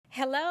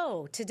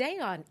Hello. Today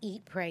on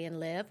Eat, Pray, and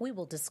Live, we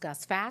will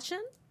discuss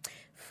fashion,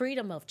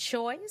 freedom of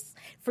choice,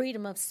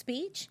 freedom of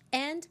speech,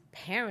 and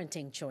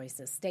parenting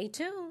choices. Stay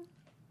tuned.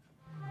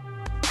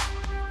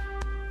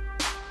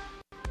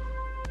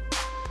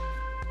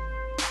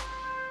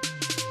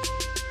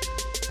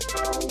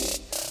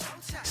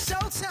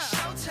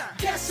 Showtime.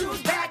 Guess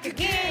who's back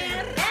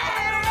again?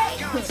 Yeah.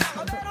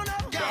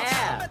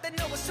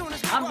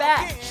 I'm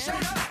back.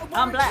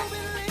 I'm black.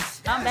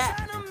 I'm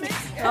back.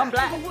 I'm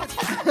black.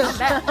 I'm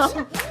back.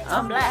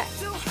 I'm black.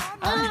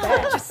 I'm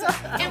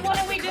back. And what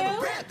do we do?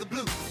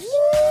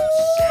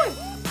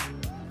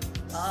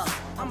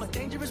 I'm a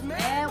dangerous man.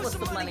 And what's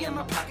the money in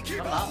my pocket?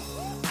 Come on.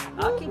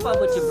 I'll keep up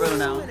with you,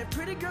 Bruno.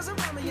 Pretty girls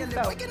around me and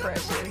So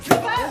precious.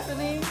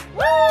 Listening.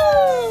 Woo!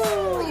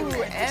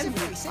 And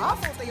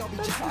off they all be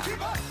jumping.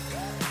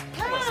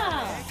 Come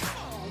on.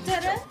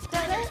 Da-da,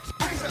 da-da.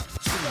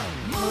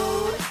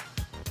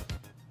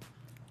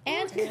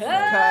 And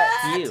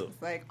cut. You.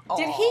 Like,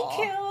 Did he aw.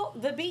 kill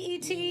the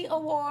BET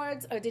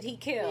Awards or did he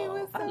kill? He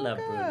was I so love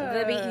Bruno.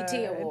 The good.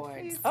 BET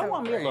Awards. He's I so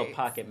want me a little great.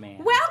 pocket man.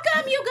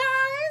 Welcome, you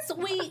guys.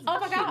 We oh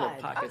my Cute little god,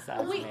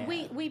 pocket-sized man.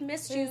 we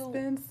missed It's you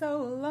been so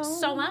long.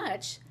 so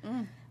much,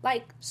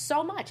 like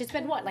so much. It's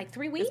been what, like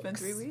 3 weeks? It's been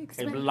 3 weeks.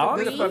 It's been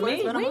longer Three for me.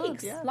 It's been a month,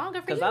 weeks. yeah.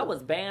 Longer for you. Because I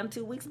was banned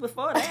 2 weeks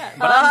before that.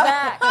 But I'm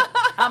back.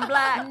 I'm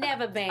black.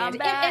 never banned. I'm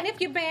back. And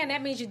if you're banned,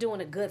 that means you're doing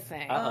a good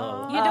thing.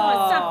 Uh-oh. You're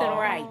doing something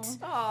right.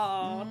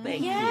 Oh,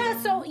 thank Yeah,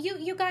 you. so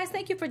you guys,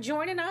 thank you for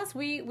joining us.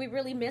 We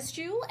really missed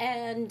you,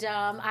 and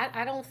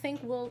I don't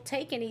think we'll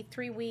take any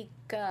 3-week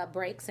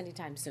breaks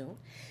anytime soon.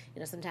 You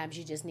know, sometimes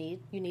you just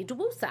need to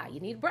woosah, you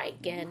need a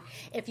break. And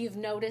if you've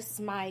noticed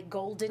my I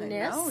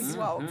goldenness, know,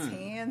 you all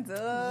tanned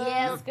up.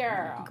 yes,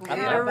 girl, love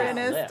Glittering that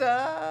and lip.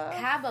 stuff.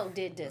 Cabo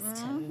did this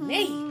to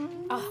me.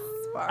 Oh,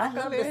 I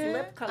love this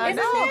lip color. I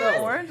know, Isn't the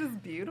it? orange is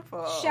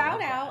beautiful.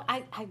 shout out!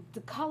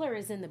 The color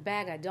is in the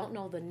bag. I don't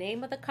know the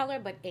name of the color,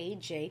 but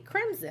AJ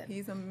Crimson.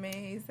 He's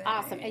amazing.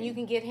 Awesome, and you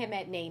can get him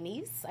at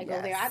Namie's. I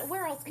go there.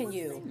 Where else can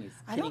you?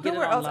 I Can don't you get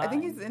know it where else. I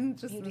online? think he's in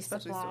just Beauty the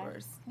specialty supply.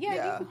 stores.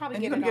 Yeah, you can probably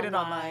and get you can it get it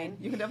online. online.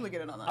 You can definitely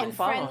get it online. And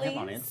follow him Friendly's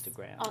on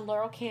Instagram. On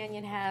Laurel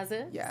Canyon has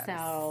it. Yes.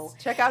 So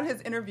check out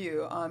his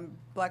interview on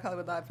Black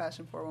Hollywood Live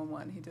Fashion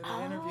 411. He did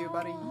an interview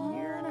about a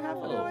year and a half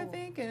ago, I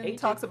think, and AJ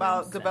talks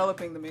about Crimson.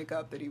 developing the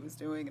makeup that he was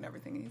doing and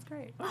everything. And he's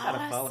great. We gotta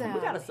follow him. We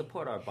Awesome. gotta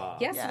support our boss.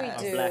 yes, Yes. we Our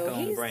do.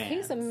 black-owned brands.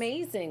 He's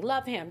amazing.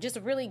 Love him. Just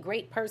a really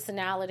great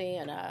personality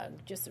and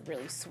just a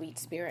really sweet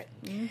spirit.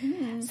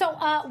 Mm-hmm. So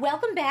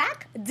welcome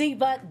back,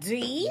 Diva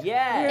D.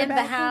 Yeah. in the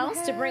back in house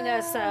the to bring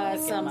us Get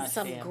some my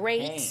some champagne.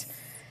 great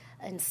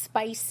and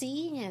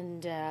spicy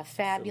and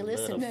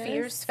fabulous and little-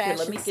 fierce Here, fashion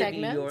let me give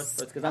segments. you yours first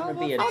because I'm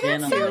gonna be a Oh, that's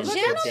gentleman. so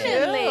today.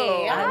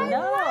 gentlemanly. I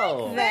know.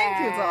 like Thank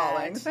you, that.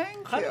 darling.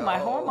 Thank Honey, you. my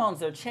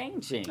hormones are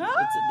changing.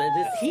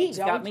 This heat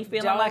got me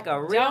feeling don't- like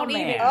a real don't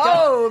man. even-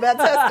 Oh, that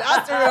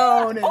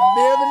testosterone is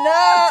building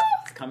up.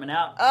 It's coming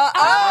out. Oh,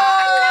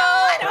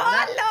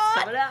 Coming out.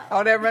 Coming out.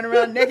 All that running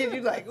around naked,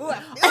 you like, ooh, I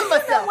feel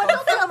myself. I'm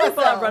feeling People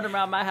are myself. running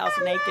around my house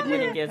naked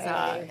when it gets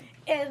hot.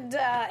 And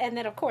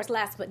then, of course,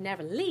 last but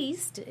never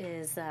least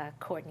is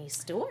Courtney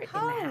Stewart in the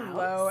house.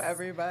 Hello,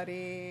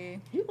 everybody.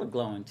 You were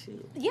glowing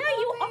too. Yeah,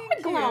 you are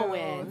Thank you.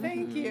 glowing.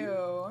 Thank you.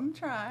 I'm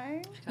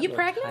trying. You Got a little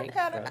pregnant?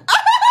 tight throat.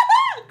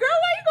 Girl,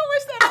 why you gonna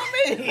wish that on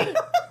me?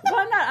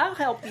 Why not? I'll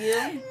help you.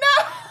 No.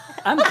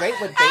 I'm great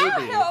with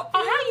babies. Oh,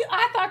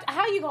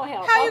 how you gonna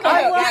help? How you Okay.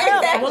 gonna help? well, Yeah,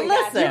 exactly. well,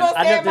 listen, You gonna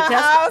I stay know in my the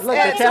house look,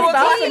 at the 2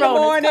 o'clock in the testosterone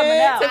is morning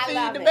coming out. to I feed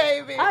love the it.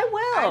 baby. I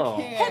will. I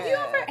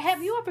can't.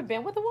 Have you ever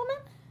been with a woman?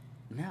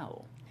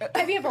 No.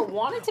 Have you ever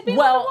wanted to be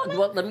Well, with a woman?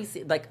 well, let me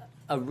see. Like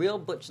a real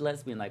butch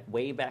lesbian, like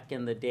way back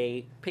in the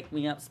day, picked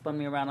me up, spun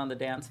me around on the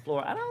dance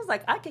floor, and I was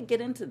like, I could get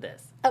into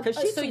this because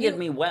she so treated you-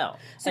 me well,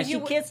 and you she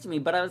would- kissed me,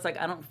 but I was like,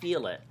 I don't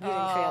feel it. You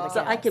didn't feel the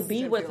So I gas. could be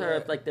Didn't with feel her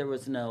it. if like there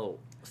was no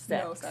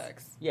sex. No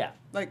sex. Yeah,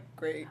 Like,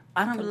 great.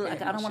 I don't really,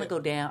 like. I don't want to Companionship. go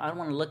down. I don't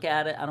want to look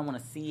at it. I don't want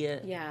to see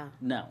it. Yeah.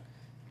 No.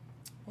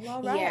 Well,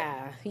 all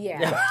right.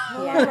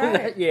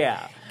 Yeah.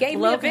 yeah. Gave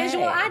Well, me a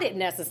visual okay. I didn't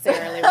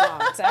necessarily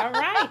want. All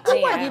right,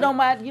 What, then. you don't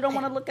mind? You don't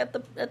want to look at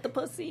the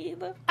pussy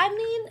either. I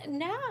mean,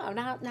 no,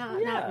 not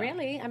Yeah.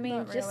 really. I mean,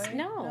 Not just really.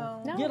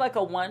 no. No. You're like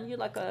a one. You're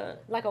like a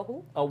Like a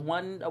who?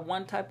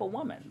 one type of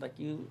woman. Like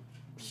you,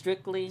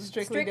 strictly.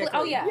 Strictly. dickly.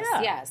 Oh yes,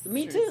 Yeah. yes.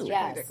 Me too.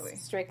 Yes, Strictly.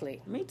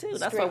 strictly. Me too.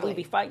 That's why we Strictly.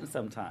 be fighting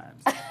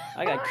sometimes.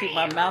 I gotta keep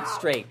my mouth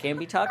straight. Can't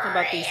be talking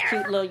about these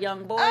cute little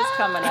young boys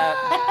coming up.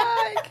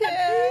 I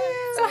can't.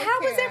 So I how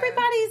was can't.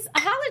 everybody's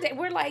holiday?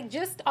 We're like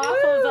just off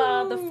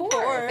of the Woo,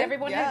 4th.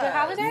 Everyone had a good yes.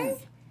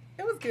 holiday?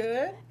 It was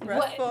good.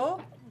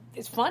 Restful.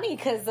 It's funny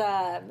because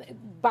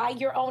by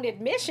your own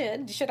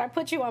admission, should I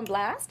put you on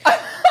blast?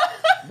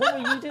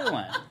 What were you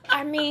doing?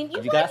 I mean,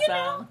 You got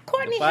some?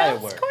 Courtney The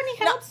helps. fireworks. Courtney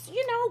helps,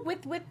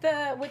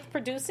 with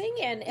producing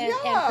and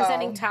Yeah.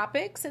 presenting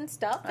topics and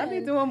stuff. I be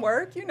and- doing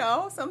work,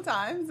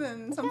 sometimes,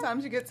 and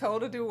sometimes you get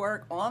told to do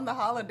work on the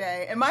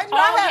holiday. And mind you, Oh,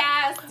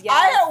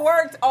 I had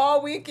worked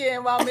all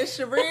weekend while Miss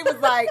Cherie was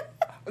like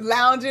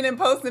lounging and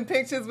posting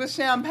pictures with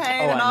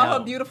champagne Oh, and I all know.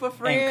 her beautiful In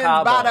friends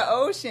Cabo. by the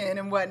ocean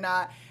and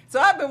whatnot. So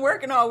I've been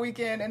working all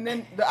weekend, and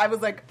then I was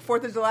like,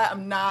 4th of July,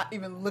 I'm not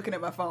even looking at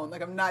my phone.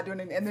 Like, I'm not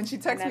doing it. And then she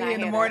texts And then me I in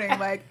the hit morning, her.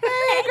 like,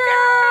 hey,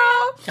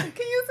 girl,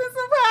 can you send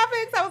some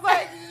topics? I was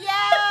like,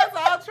 yes,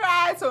 I'll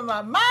try. So in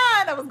my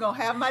mind, I was going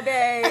to have my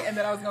day, and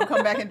then I was going to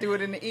come back and do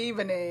it in the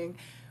evening.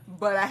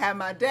 But I had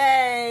my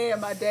day,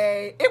 and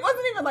it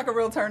wasn't even like a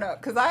real turn up,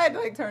 because I had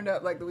like turned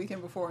up like the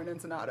weekend before in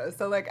Ensenada.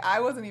 So like,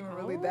 I wasn't even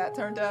really that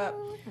turned up.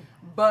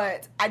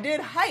 But I did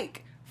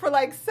hike for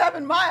like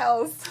 7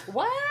 miles.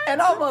 What?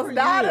 And almost for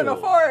died in you. a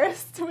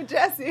forest with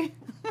Jesse.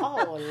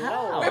 Oh,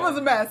 Lord. It was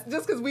a mess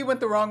just because we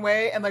went the wrong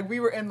way and like we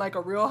were in like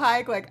a real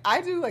hike. Like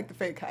I do like the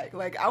fake hike.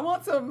 Like I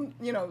want some,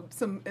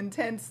 some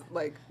intense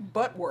like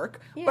butt work,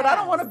 but I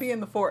don't Yes. want to be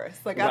in the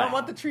forest. Like I don't Right.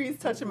 want the trees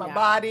touching my Yeah.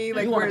 body.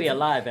 Like You wanna where be it's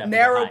alive after the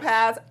narrow hike.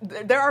 paths.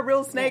 There are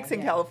real snakes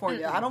in yeah.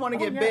 California. I don't want to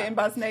get yeah. bitten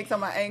by snakes on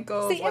my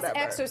ankles. See, whatever.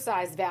 it's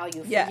exercise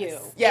value for Yes. you.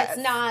 Yes.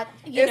 It's not,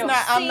 It's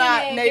not- I'm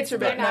not scenic, nature, it's-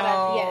 but you're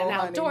not no, an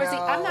honey, outdoorsy.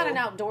 no. I'm not an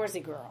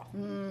outdoorsy girl.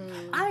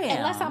 I am.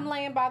 Unless I'm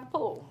laying by the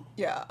pool.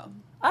 Yeah.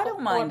 I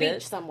don't mind beach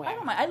it. somewhere. I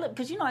don't mind. I live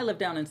because I live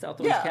down in South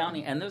Orange Yeah.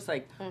 County, and there's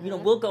like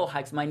we'll go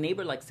hikes. My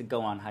neighbor likes to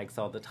go on hikes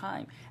all the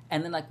time,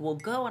 and then like we'll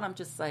go, and I'm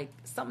just like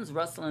something's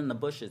rustling in the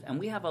bushes, and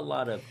we have a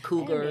lot of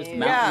cougars, Amen.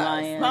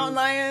 mountain Mountain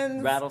lions,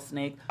 lions,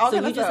 rattlesnakes. all So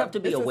kind you of just stuff. have to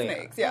be It's the aware.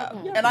 snakes, yeah. You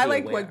have And to I be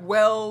like aware.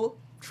 well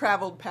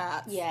traveled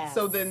paths. Yes.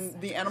 So then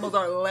the animals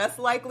are less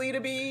likely to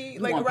be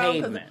like want around.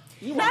 'cause pavement.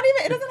 You Not want-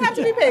 even. It doesn't have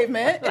to be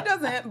pavement. It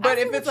doesn't. But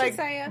see if what it's you're like,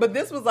 saying. but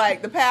this was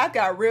like the path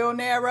got real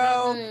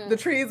narrow. The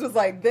trees was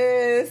like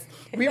this.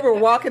 We were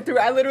walking through.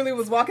 I literally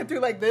was walking through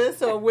like this,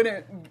 so it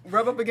wouldn't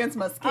rub up against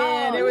my skin.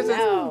 Oh, it was just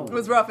no. it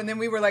was rough. And then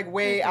we were like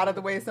way out of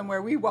the way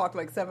somewhere. We walked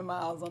like 7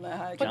 miles on that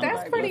hike. But I'm that's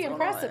like, pretty what's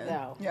going impressive, on?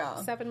 though. Yeah.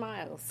 7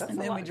 miles.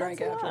 And then we drank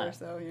That's a after, lot.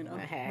 so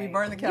Hey, we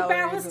burned the You calories.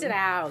 balanced it and-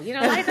 out.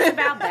 Life is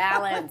about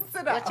balance. Balance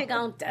it What out. you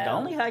gonna do? The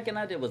only hiking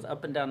I did was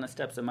up and down the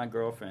steps of my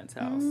girlfriend's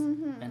house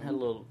and her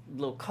little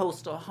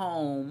coastal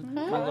home.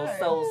 My little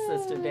soul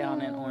sister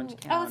down in Orange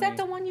County. Oh, is that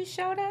the one you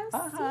showed us?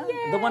 Uh-huh.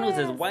 The one who's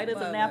as white as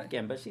Love a it.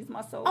 napkin, but she's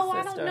my soul Oh,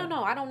 sister. I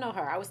don't know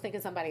her. I was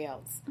thinking somebody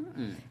else.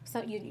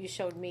 So you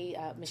showed me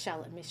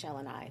Michelle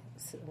and I,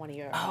 one of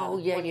your Oh,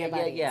 one of your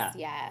buddies. Yes.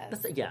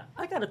 Yeah,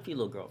 I got a few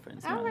little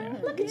girlfriends All down right,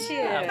 there. look at you.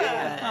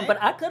 Yeah. But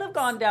I could have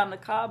gone down to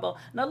Cabo.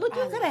 Now, look,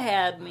 you could have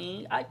had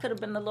me. I could have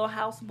been the little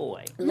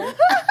houseboy. Come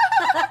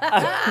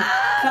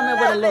in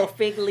with a little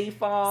fig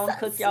leaf on,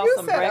 cook y'all You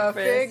some said breakfast.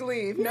 a fig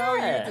leaf. No,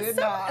 Yes. you did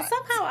not.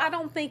 Somehow I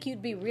don't think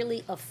you'd be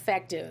really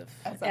effective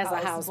As as a a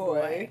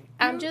houseboy. houseboy.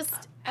 I'm just.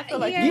 I feel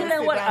like yeah. You know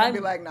sit what, down and I'm- be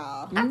like,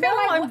 nah. I feel No,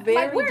 like I'm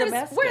very where's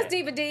domestic.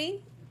 Diva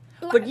D?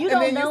 But you And don't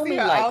then know you see me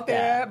her like out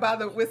there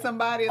that. with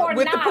somebody Or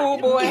with the not. pool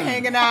boy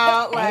hanging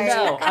out. Like,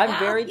 No, I'm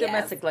very Yes.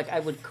 domestic. Like I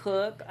would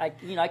cook. I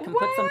can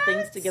put some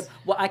things What? together.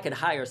 Well, I could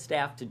hire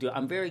staff to do it.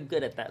 I'm very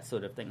good at that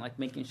sort of thing, like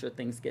making sure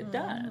things get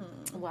done.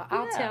 Well,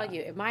 I'll Yeah. tell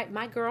you,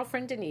 my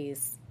girlfriend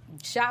Denise.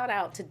 Shout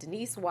out to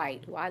Denise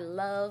White, who I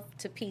love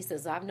to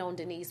pieces. I've known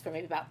Denise for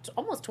maybe about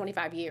almost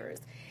 25 years.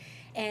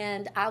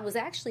 And I was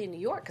actually in New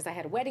York because I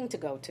had a wedding to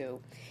go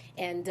to.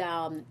 And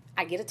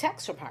I get a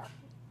text from her.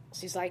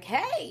 She's like,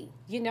 hey,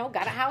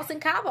 got a house in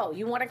Cabo.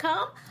 You want to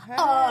come?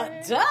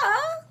 Duh.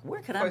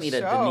 Where can I For meet a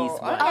sure. Denise?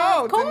 White?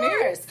 Oh, Of course.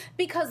 Denise.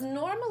 Because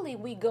normally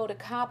we go to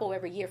Cabo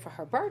every year for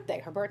her birthday.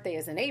 Her birthday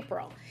is in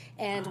April.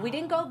 And we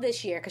didn't go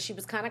this year because she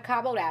was kind of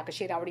Caboed out because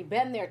she had already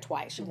been there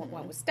twice. She went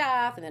one with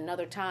staff and then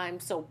another time.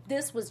 So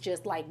this was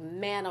just like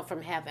manna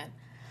from heaven.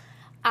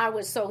 I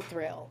was so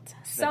thrilled.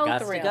 So Got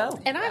to thrilled. go.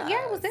 And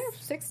I was there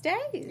for 6 days.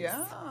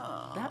 yeah.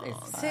 That is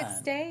fun.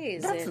 6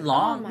 days. That's And,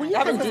 long. oh my We I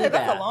haven't was do gonna say,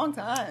 that's that. a long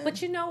time.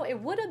 But it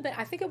would have been,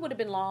 I think it would have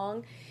been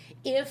long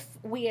if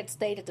we had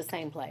stayed at the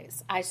same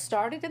place. I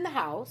started in the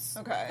house.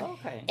 okay.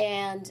 Okay.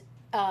 And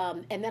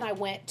then I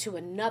went to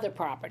another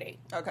property.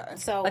 Okay.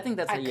 So I think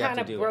that's how you have kind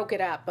to of do it. broke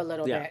it up a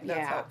little Yeah. bit. That's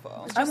yeah.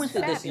 helpful. It's I just went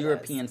through this fabulous.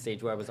 European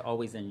stage where I was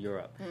always in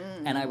Europe,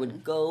 and I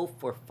would go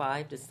for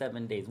 5 to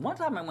 7 days. One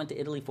time I went to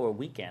Italy for a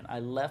weekend. I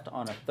left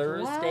on a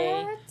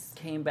Thursday, What?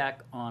 came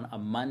back on a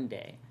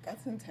Monday.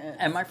 That's intense.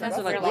 And my friends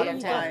That's were like, really "What are you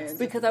intense. doing?"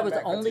 Because I was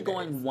Come back for only 2 days.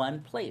 going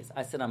one place.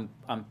 I said, "I'm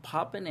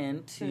popping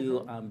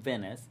into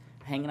Venice,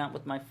 hanging out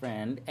with my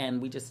friend,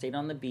 and we just stayed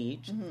on the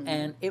beach,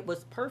 and it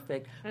was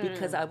perfect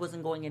because I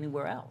wasn't going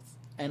anywhere else,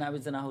 and I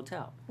was in a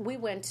hotel." We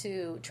went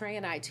to, Trey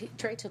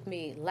took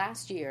me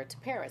last year to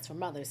Paris for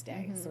Mother's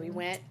Day. So we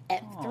went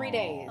at 3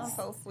 days. Oh,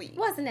 so sweet.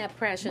 Wasn't that My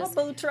precious?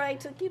 boo Trey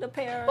took you to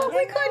Paris. But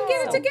we couldn't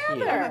get it So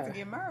together. I have to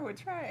get married with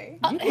Trey.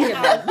 You can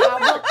get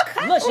married.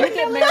 Look, you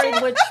get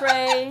married with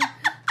Trey,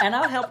 and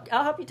I'll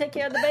help you take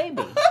care of the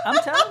baby. I'm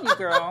telling you,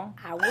 girl.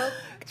 I will.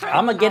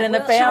 I'm gonna get in the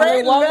will- family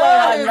Trey one way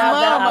love or his another.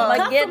 mama. I'm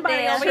gonna Come get somebody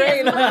there. over here.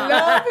 Trey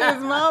love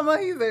his mama.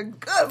 He's a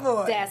good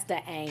boy. That's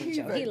the angel. He's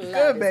a He good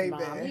loves his baby.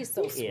 mom. He's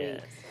so He sweet.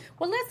 is.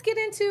 Well, let's get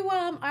into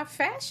our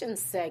fashion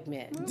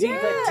segment.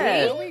 Yes.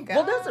 Here we go.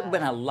 Well, there's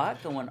been a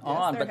lot going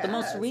on, there but the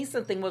most has.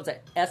 recent thing was the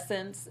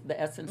Essence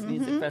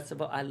Music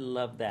Festival. I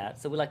love that.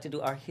 So we like to do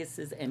our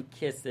hisses and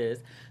kisses.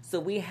 So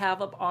we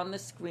have up on the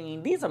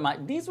screen. These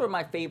were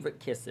my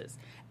favorite kisses,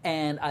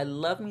 and I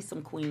love me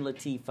some Queen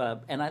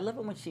Latifah, and I love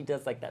it when she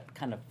does like that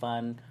kind of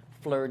fun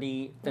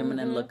flirty,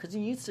 feminine look because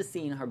you're used to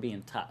seeing her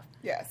being tough.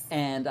 Yes.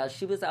 And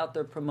she was out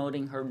there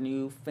promoting her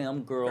new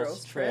film,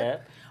 Girls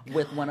Trip,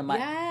 with one of my.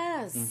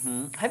 Yes.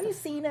 Have you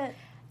seen it?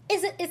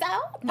 Is it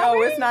out? No,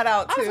 already? it's not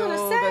out I was till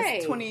gonna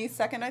say. the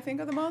 22nd, I think,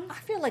 of the month. I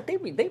feel like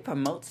they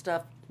promote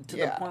stuff to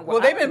the point where Well,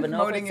 they've I don't been even know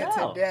if promoting it it's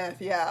to out. death,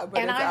 yeah, but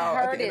And it's I out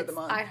at heard the end of the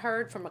month. I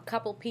heard from a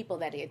couple people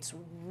that it's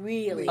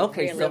really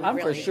Okay, really, so I'm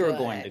for really sure good.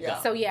 going to go.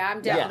 So yeah,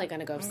 I'm definitely Yeah. going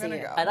to go see gonna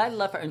it. go. And I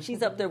love her, and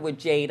she's up there with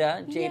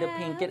Jada Yes.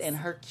 Pinkett, in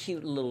her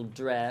cute little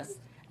dress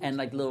and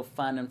like little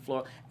fun and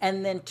floral,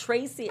 and then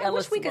Tracy I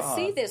Ellis wish we could Ross.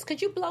 see this.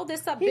 Could you blow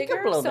this up You bigger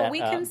can blow so that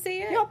we up. can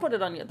see it? Yeah, I'll put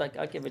it on your. Like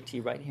I'll give it to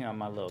you right here on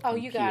my little. Oh,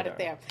 you got it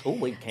computer. there. Oh,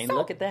 we can't So-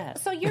 look at that.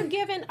 So you're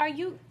giving? Are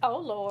you? Oh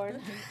Lord,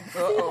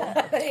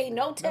 Uh-oh. ain't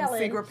no Them telling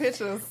secret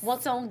pictures.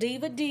 what's on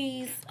Diva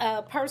D's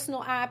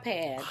personal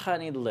iPad.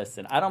 Honey,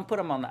 listen. I don't put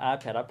them on the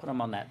iPad. I put them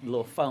on that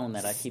little phone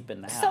that I keep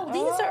in the house. So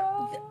these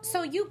are.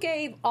 So you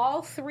gave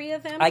all three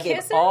of them I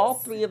kisses? gave all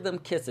three of them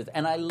kisses,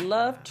 and I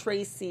love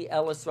Tracy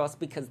Ellis Ross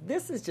because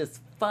this is just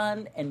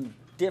fun and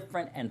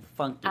different and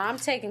funky. I'm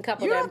taking a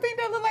couple You of don't them. think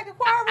that look like a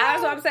choir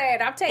That's what I'm saying.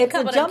 I'm taking a It's a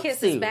couple of them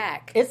kisses jumpsuit.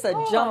 back. It's a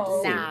Oh.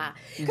 jumpsuit. Nah.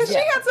 Because Yeah.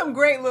 she had some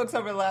great looks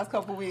over the last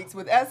couple weeks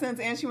with Essence,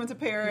 and she went to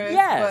Paris.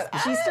 Yes, but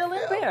she's I still in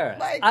feel Paris.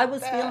 like I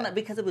was feeling that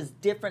because it was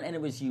different and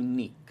it was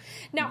unique.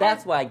 Now,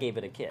 That's why I gave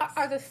it a kiss.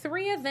 Are the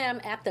three of them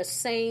at the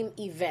same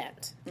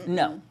event?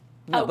 No,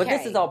 but this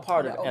Okay. is all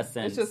part of No,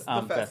 Essence it's just the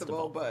festival,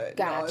 festival. but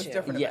Got no, it's you.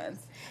 different Yes.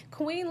 events.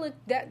 Queen,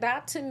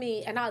 that to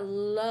me, and I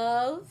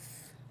love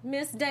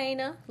Miss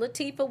Dana,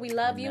 Latifah. We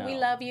love you. We know.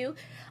 love you.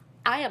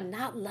 I am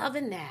not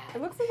loving It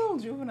that. looks a little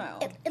juvenile.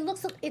 It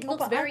looks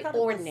But I very thought it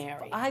was-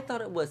 ordinary. I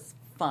thought it was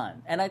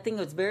fun, and I think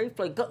it was very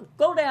fun.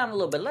 Go down a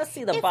little bit. Let's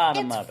see the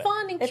bottom it's of it.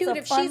 fun and It's cute a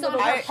if fun she's on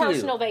little her cute.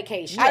 personal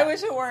vacation. I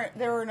wish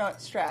there were no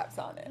straps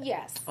on it.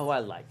 Yes. Oh, I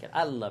like it.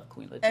 I love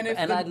Queen Latifah, And if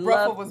the I ruffle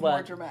love was what,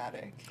 more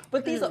dramatic.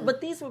 But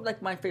these were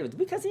like my favorites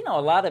because a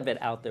lot of it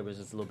out there was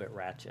just a little bit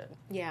ratchet.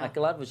 Yeah. like a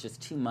lot of it was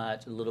just too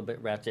much, a little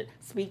bit ratchet.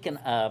 Speaking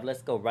of,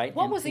 let's go right.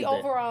 What into was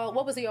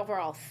the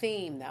overall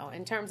theme though,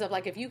 in terms of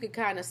like if you could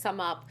kind of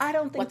sum up I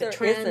don't think what the there is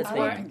trends a I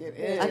were? don't think it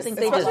is. I think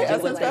they just Especially do what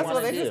Essence they Festival,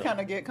 wanna they just do. kind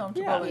of get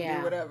comfortable Yeah. and Yeah.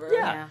 do whatever.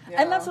 Yeah.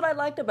 Yeah. And that's what I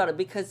liked about it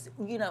because,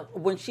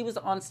 when she was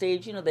on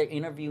stage, they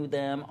interview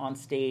them on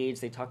stage.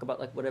 They talk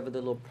about like whatever the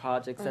little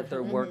projects that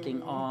they're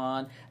working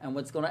on and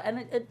what's going on. And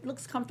it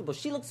looks comfortable.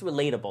 She looks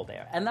relatable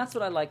there. And that's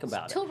what I like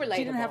about Too it.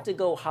 She didn't relatable. have to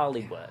go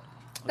Hollywood.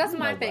 That's You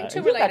my know thing. what? Too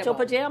You got your relatable.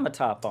 pajama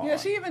top on. Yeah,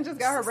 she even just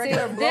got her See,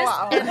 regular this,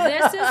 blowout. and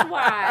this is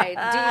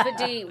why Diva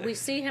D, we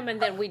see him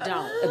and then we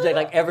don't. It's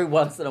like every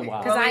once in a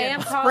while. Because I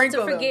am called to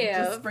Sprinkle them. forgive,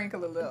 Just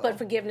sprinkle a little. but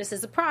forgiveness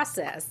is a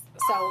process.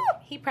 So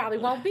he probably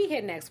won't be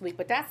here next week,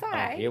 but that's all Oh,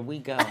 right. here we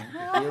go. Here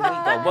we go.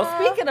 Well,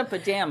 speaking of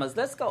pajamas,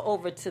 let's go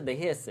over to the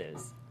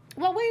hisses.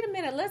 Well, wait a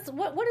minute.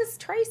 What does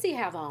Tracy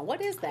have on? What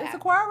is that? it's a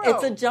choir.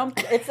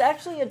 It's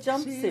actually a She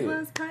jumpsuit.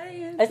 was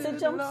praying It's to a the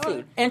jumpsuit.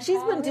 Lord. And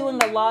she's been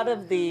doing a lot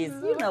of these,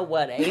 you know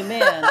what,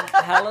 amen,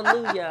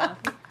 hallelujah.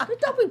 But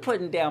don't be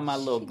putting down my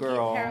little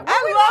girl. her-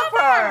 I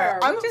love her.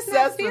 We I'm just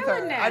not obsessed with her.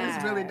 feeling I just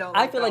that. really don't.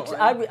 I Like feel like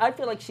that one. I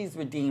feel like she's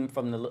redeemed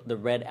from the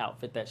red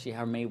outfit that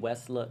her Mae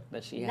West look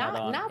that she had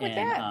on Not with in,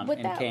 that with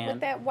in that Cannes. with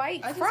that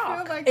white I just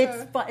frock. feel like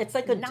It's fun. It's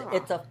like Nah.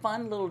 it's a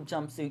fun little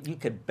jumpsuit. You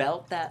could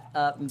belt that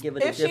up and give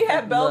it a if different she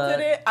had belted look.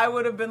 it, I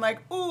would have been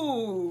like,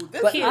 "Ooh,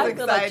 this But is I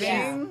feel like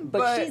exciting."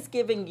 but she's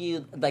giving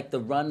you like the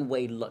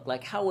runway look,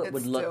 like how it It's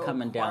would look still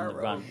coming down the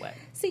choir. runway.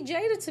 See,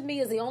 Jada to me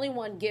is the only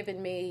one giving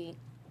me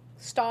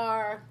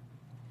star.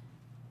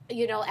 At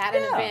an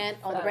Yeah. event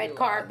on the red Fabulous.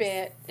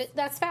 carpet.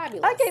 That's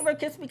fabulous. I gave her a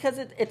kiss because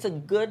it's a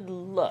good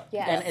look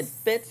Yes. and it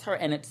fits her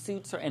and it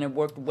suits her and it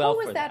worked well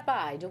Who for is that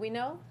by? Do we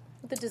know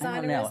who the I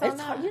designer don't know. is on It's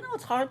that? hard,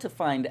 it's hard to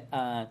find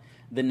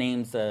the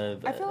names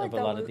of I feel like a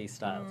lot that of these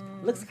styles.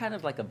 Looks kind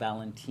of like a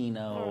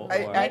Valentino. I or,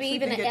 Maybe actually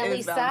even think an it Ellie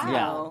is style.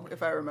 Valentino,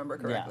 if I remember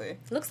correctly.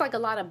 Looks like a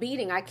lot of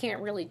beading. I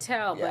can't really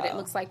tell, but it Yeah.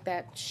 looks like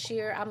that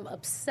sheer. I'm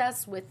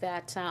obsessed with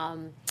that.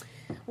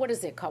 What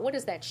is it called? What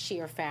is that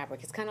sheer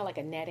fabric? It's kind of like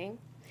a netting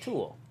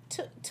Tulle.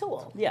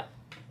 tulle. Yeah.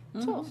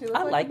 Tulle. She looks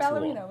I like a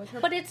ballerina Tulle. with her.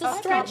 But it's a I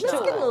stretch Let's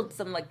can't get tulle.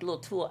 some little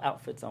Tulle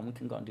outfits on. We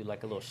can go and do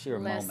like a little sheer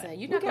Listen, moment.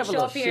 you're We not can gonna have show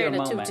little up here sheer in a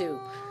moment. tutu.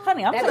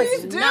 Honey, I'm That gonna is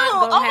Please do. not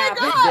gonna Oh my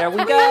happen. God. There we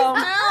please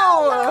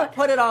go. do.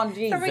 Put it on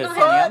Jesus. we're gonna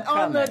honey, have- I'm Put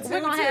on the coming. We're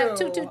gonna have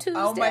tutu. Tutu Oh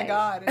my Tuesday.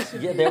 God. It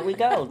should Yeah, be- there we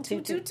go.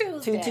 Tutu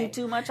Tuesday.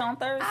 Too much on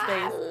I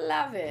Thursdays.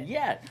 love it.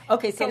 Yeah.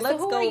 Okay, so let's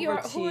who go are over your,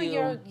 to who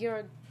are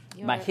your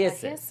my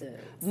hisses.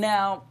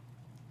 Now,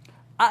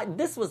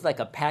 this was like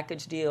a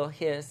package deal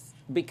hiss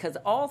because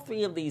all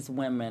three of these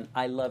women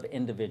I love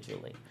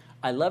individually.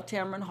 I love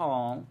Tamron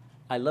Hall,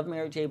 I love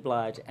Mary J.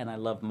 Blige, and I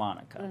love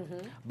Monica.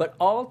 Mm-hmm. But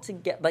all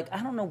together, like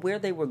I don't know where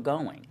they were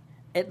going.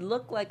 It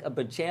looked like a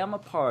pajama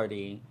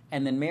party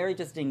and then Mary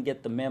just didn't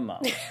get the memo.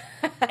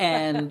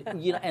 And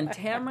and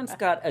Tamron's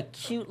got a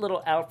cute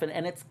little outfit,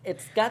 and it's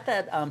got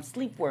that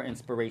sleepwear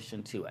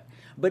inspiration to it.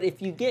 But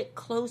if you get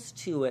close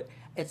to it,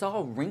 it's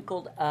all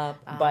wrinkled up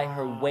by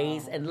her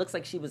waist, and it looks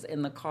like she was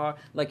in the car.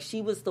 Like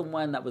she was the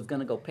one that was going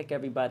to go pick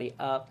everybody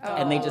up,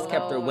 and they just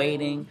kept her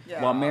waiting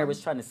while Mary was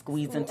trying to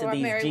squeeze into or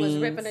these Mary jeans.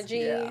 was ripping her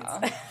jeans.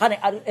 Yeah. Honey,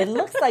 it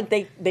looks like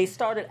they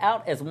started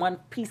out as one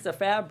piece of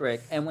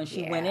fabric, and when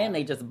she went in,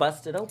 they just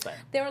busted open.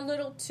 They're a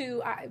little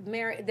too,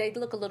 Mary, they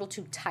look a little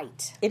too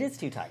tight. It is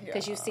too tight.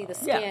 Because you see the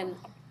Yeah. skin,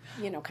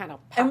 kind of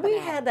And we popping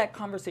out. had that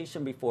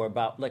conversation before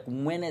about like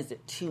when is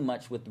it too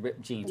much with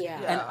ripped jeans? Yeah.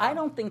 And I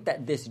don't think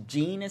that this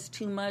jean is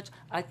too much.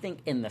 I think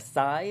in the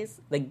size,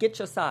 like get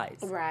your size.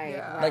 Right,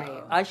 Yeah. right.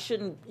 Like I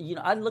shouldn't,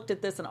 I looked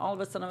at this and all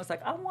of a sudden I was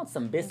like, I want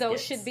some biscuits.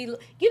 Those should be,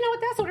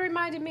 that's what it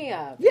reminded me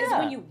of. Is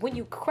Yeah. when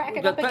you crack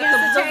it The- up against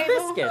the those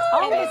table. biscuits.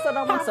 All and of a it sudden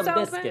I want pops some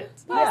open.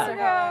 biscuits. Bless her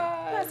Yeah.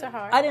 heart. Bless her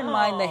heart. I didn't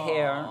mind the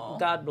hair. Aw.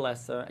 God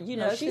bless her.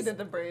 Yeah, she she's did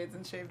the braids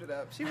and shaved it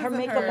up. She was her in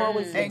makeup her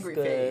always looks angry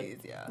good. phase.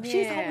 Yeah.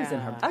 She's always in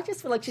her. I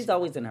just feel like she's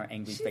always in her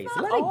angry She's face.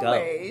 not Let it go.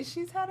 always.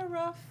 She's had a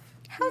rough.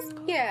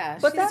 Yeah,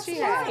 But she- that's she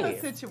She's has. in right. a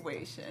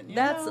situation. You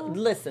That's know?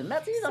 listen.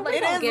 That's like,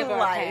 It don't is give her a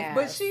life, pass.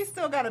 but she's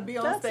still got to be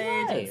on That's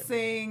stage right. and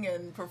sing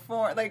and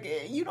perform. Like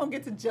you don't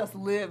get to just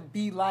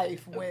be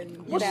life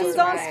when. Well, That's she's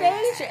right. on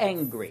stage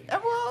angry.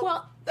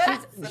 Well,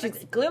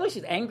 She's clearly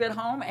she's angry at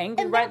home,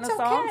 angry And writing the that's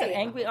songs, okay.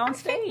 and angry on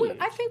stage.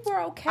 I think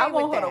we're okay I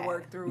want with her that. to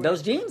work through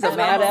Those it. jeans That's are what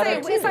mad I'm at her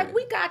saying. too. It's like,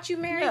 we got you,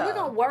 Mary. Yeah. We're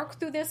going to work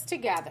through this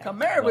together.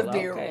 Mary was Well,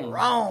 being okay.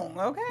 wrong.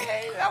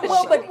 Okay. That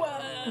Well, was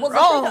but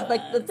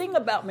wrong. the thing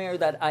about Mary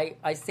that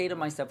I say to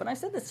myself, and I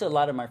said this to a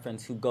lot of my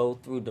friends who go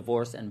through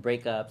divorce and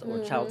breakups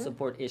or child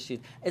support issues,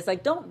 is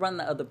like don't run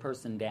the other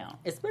person down,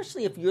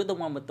 especially if you're the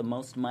one with the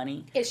most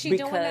money. Is she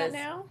doing that because-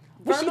 now?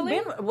 Well,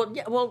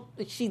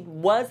 Verbally? she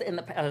was in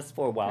the past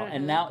for a while,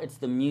 and now it's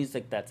the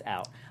music that's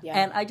out. Yeah.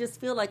 And I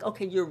just feel like,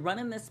 okay, you're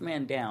running this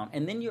man down,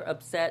 and then you're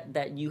upset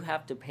that you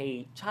have to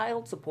pay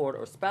child support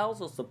or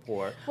spousal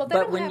support. Well, they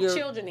but don't when have you're,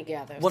 children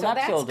together, Well, so not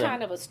that's children.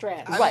 kind of a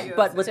stretch. Right, mean,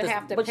 but with to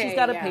have to but she's pay,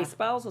 got to yeah. pay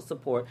spousal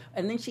support,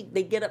 and then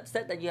they get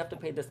upset that you have to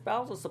pay the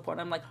spousal support.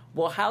 I'm like,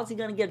 well, how's he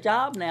going to get a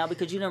job now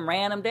because you done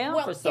ran him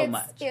down for so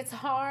much? It's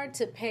hard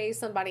to pay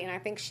somebody, and I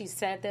think she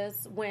said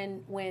this,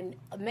 when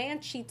a man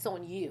cheats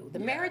on you, the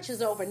marriage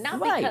is over, not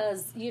Right.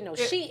 because,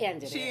 she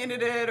ended it. She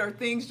ended it, or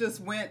things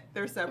just went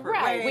their separate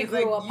Right, ways. we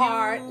grew Like,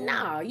 apart. you-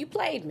 No, you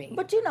played me.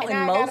 But And in I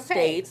gotta most pay.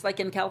 states, like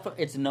in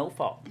California, it's no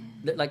fault.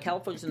 Like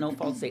California's a no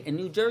fault state. In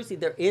New Jersey,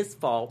 there is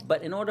fault,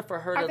 but in order for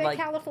her Are to they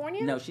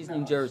California? no, she's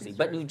New Jersey.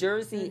 But New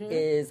Jersey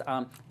is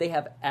they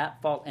have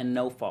at fault and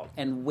no fault.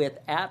 And with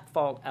at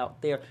fault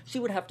out there, she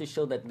would have to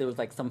show that there was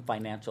like some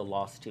financial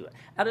loss to it.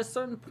 At a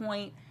certain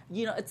point,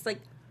 it's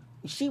like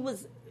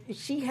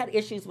she had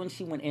issues when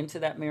she went into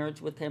that marriage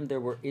with him. There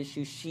were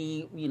issues.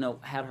 She,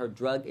 had her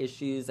drug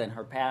issues and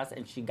her past,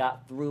 and she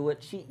got through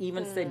it. She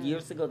even said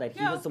years ago that he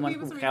Yeah, was the one he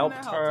was who the reason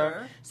helped that her. helped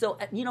her. So,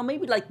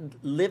 maybe like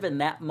live in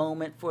that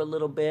moment for a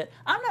little bit.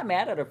 I'm not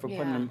mad at her for putting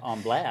Yeah. him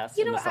on blast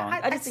in the song.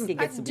 I just think it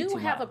gets to be too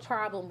have much. a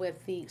problem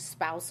with the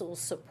spousal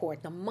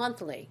support, the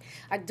monthly.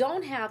 I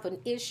don't have an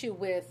issue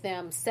with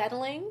them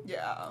settling.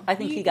 Yeah. I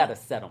think he got a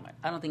settlement.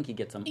 I don't think he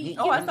gets some.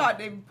 I thought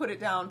they put it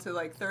down to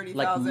like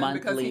 30,000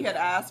 because monthly. he had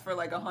asked for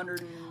like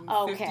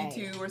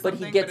 152 or something. But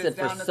he gets it's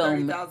it for down to so.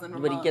 30,000 a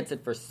But he month. gets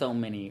it for so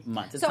many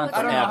months. It's So not it's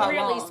I don't know not how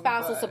forever. really long,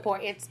 spousal but-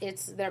 support.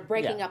 It's they're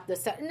breaking Yeah. up the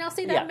set. Now,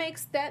 see, Yeah. that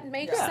makes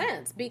Yeah.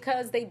 sense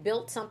because they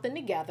built something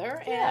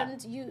together, Yeah.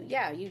 and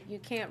you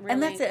can't really.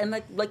 And that's it. And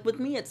like with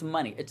me, it's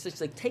money. It's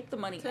just like take the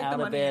money Take out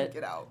the of money it and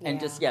get out. and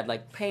Yeah. just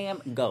like pay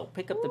him. Go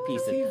pick up the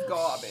pieces. He's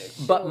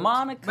garbage. But But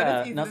Monica,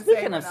 it's easy now to say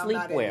speaking when of I'm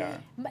not in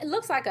sleepwear, It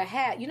looks like a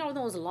hat. You know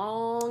those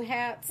long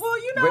hats. Well,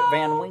 Rip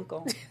Van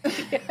Winkle.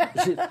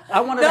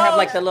 I wanted to have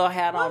like the little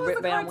hat What on was Rip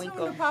the Van cartoon,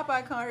 Winkle. the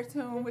Popeye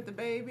cartoon with the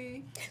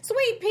baby?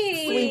 Sweet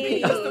pea. Sweet pea. He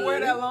used to wear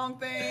that long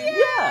thing.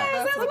 Yeah,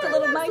 That's with what the that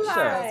little looks nightshirt.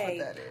 like. Right.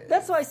 That's what that is.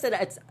 That's why I said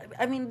it's.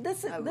 I mean,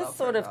 this love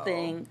sort her, of though.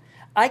 thing.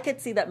 I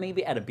could see that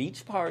maybe at a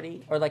beach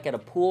party or like at a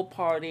pool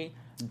party.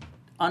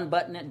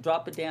 Unbutton it,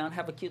 drop it down,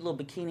 have a cute little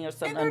bikini or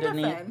something In their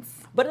underneath. defense.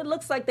 But it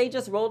looks like they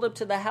just rolled up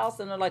to the house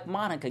and they're like,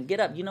 Monica,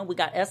 get up. We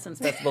got Essence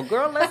Festival.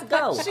 Girl, let's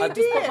go. She I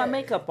just put my did.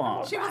 makeup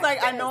on. She was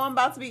like, I know I'm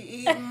about to be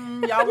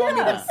eating. Y'all want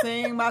me to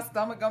sing. My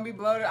stomach going to be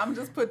bloated. I'm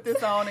just put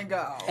this on and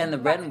go. And the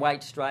red and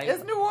white stripe.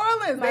 It's New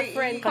Orleans. My They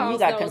friend eat. calls You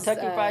got those,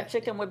 Kentucky Fried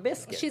Chicken with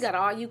biscuits. She got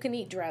all you can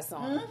eat dress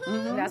on.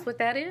 Mm-hmm. That's what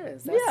that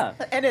is. That's-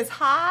 Yeah. And it's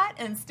hot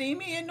and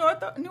steamy in New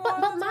Orleans. But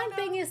my right now.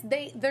 thing is,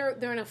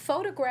 they're in a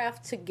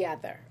photograph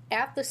together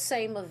at the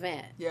same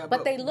event. Yeah, but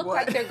but they look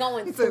what? like they're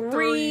going To three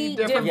three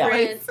different different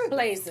places.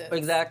 places.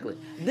 Exactly.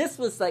 This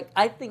was like,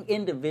 I think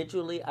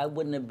individually I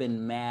wouldn't have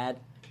been mad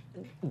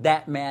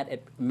that mad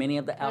at many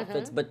of the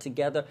outfits, but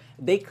together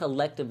they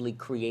collectively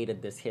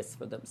created this hiss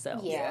for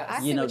themselves. Yeah, I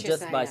see you know, what you're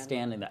just by saying.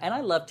 standing there. And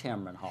I love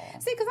Tamron Hall.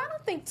 See, because I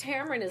don't think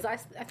Tamron is. I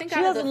think She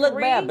out of doesn't the look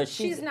three, bad, but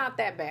she's not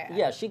that bad.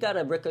 Yeah, she got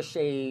a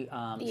ricochet.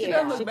 She She,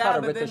 doesn't she look caught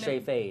a bad, but then ricochet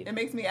fade. It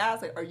makes me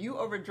ask, like, are you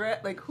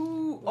overdressed? Like,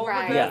 who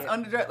Right. overdressed, Yeah.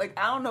 underdressed? Like,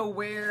 I don't know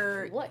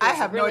where. What I is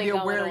have no really idea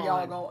going where on?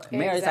 y'all going.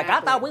 Mary's like, I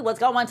Exactly. thought we was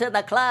going to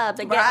the club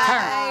to get turned.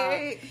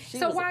 Right. She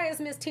So was- why is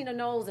Miss Tina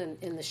Knowles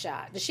in the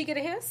shot? Did she get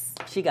a hiss?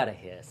 She got a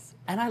hiss.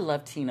 And I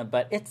love Tina,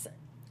 but it's...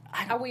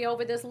 Are we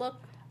over this look?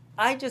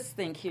 I just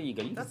think, here you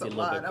go. You That's can see a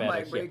a little lot. bit I'm, better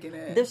like, here. breaking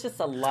it. There's just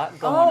a lot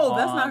going on. Oh,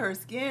 that's not her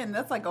skin.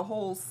 That's like a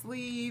whole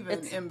sleeve and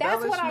It's-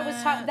 embellishment. That's what I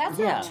was talking. That's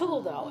Yeah. not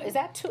tulle though. Is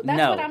that tulle? That's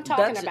No, what I'm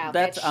talking that's- about.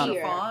 that's, that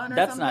sheer. fawn or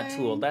That's not something?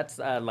 tulle. That's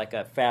like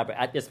a fabric.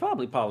 It's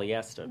probably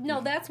polyester.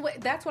 No, that's what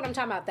I'm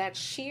talking about. That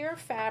sheer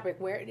fabric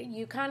where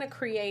you kind of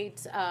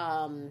create,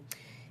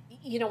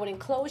 an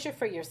enclosure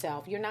for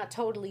yourself. You're not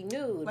totally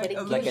nude, Like but it a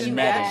gives like a you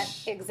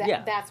mesh. that exact.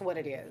 Yeah. That's what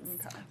it is.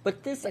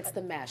 But this... It's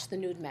the mesh, the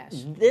nude mesh.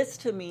 This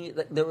to me,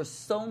 like, there was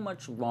so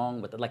much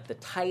wrong with it. Like the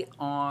tight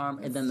arm,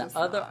 and then the just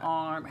other not.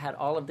 arm had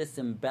all of this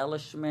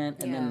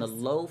embellishment, and then the Yes.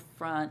 low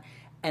front.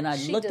 And I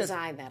She looked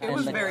designed that. at It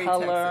was the very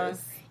color.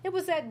 Texas. It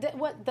was at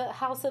the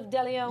House of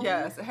DeLeon.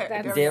 Yes,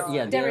 That's- Darion.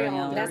 yeah, Darion.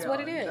 Darion. That's what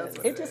it is. That's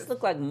what It just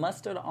looked like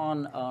mustard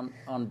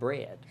on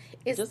bread.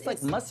 It's- Just like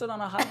it's- mustard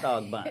on a hot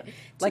dog bun. To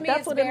Like me, that's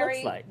it's what it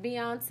very looks like.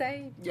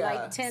 Beyonce, Yeah,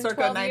 like 10, circa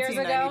 12 years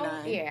ago.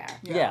 1999. Yeah.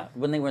 Yeah.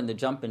 when they were in the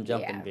jumping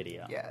Yeah.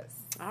 video. Yes.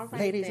 All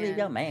right, Ladies, then. leave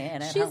your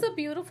man at She's home. a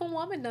beautiful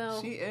woman, though.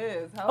 She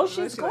is. How Oh, old is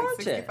she's she? Like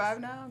gorgeous. 65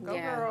 now? Go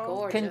Yeah, girl.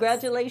 gorgeous.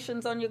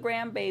 Congratulations on your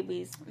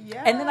grandbabies.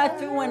 And then I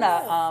threw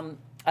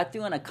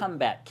in a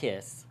comeback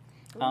kiss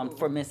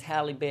for Miss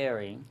Halle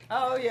Berry.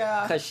 Oh,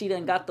 yeah. Because she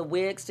done got the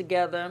wigs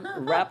together,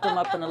 wrapped them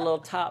up in a little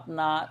top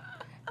knot,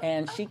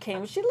 and she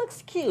came. She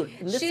looks cute.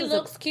 And this She is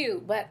looks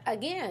cute, but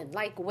again,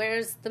 like,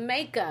 where's the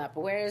makeup?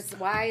 Why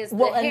is the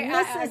Well, and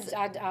hair? this is-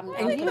 I'm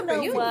And you know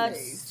confused. what?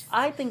 confused.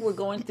 I think we're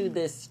going through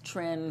this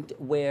trend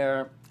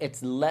where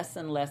it's less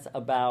and less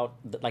about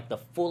the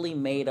fully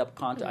made up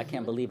contour. I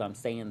can't believe I'm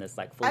saying this,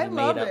 like fully I made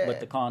love up it. with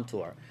the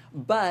contour.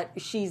 But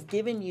she's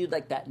giving you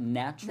like that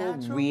natural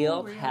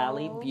real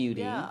Halle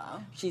beauty. yeah.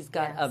 She's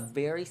got a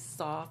very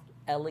soft,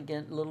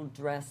 elegant little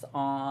dress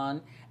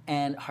on,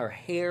 and her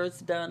hair's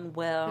done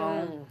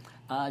well.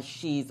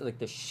 She's like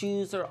the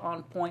shoes are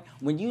on point.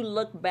 When you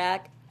look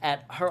back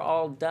at her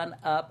all done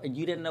up, and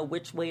you didn't know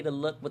which way to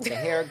look with the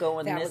hair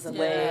going That this was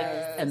way,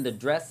 amazing. and the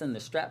dress and the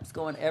straps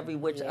going every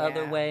which Yeah.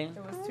 other way.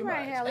 It was All too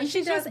right, much. Halle. And She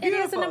she's does- just it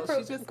is an beautiful. improvement.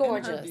 She's just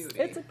Gorgeous. in her beauty.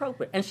 It's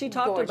appropriate. And she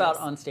talked Gorgeous. about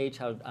on stage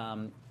how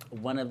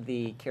one of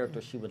the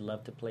characters she would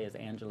love to play is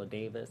Angela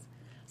Davis.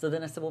 So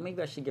then I said, well,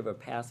 maybe I should give her a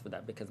pass for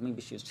that because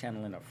maybe she was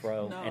channeling a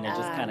fro No. and it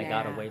just kind of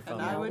got nah. away from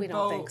And her. I No, would we don't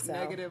vote think so.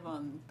 negative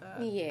on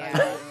that.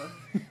 Yeah.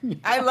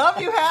 I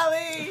love you,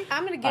 Halle.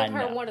 I'm gonna I give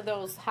her know. one of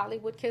those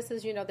Hollywood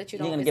kisses, that you don't. You're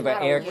gonna it's give her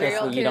not a air kiss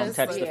real where you don't kiss.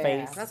 touch the Yeah,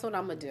 face? That's what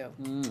I'm gonna do.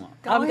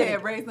 Go I'm ahead, gonna-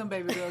 raise them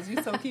baby girls.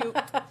 You so cute.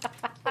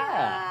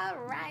 Yeah.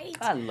 All right.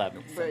 I love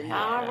it. But yeah.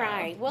 All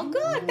right. Well,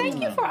 good.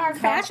 Thank you for our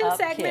fashion up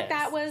segment.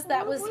 kiss.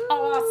 That was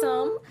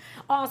awesome.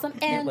 Awesome.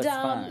 It And was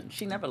fun.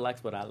 She never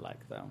likes what I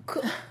like, though.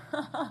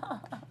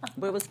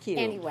 But it was cute.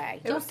 anyway,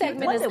 It your was cute.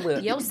 segment What is it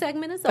was- your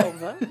segment is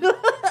over.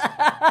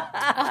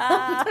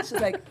 She's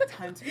like,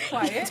 time to be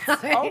quiet.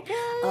 Okay.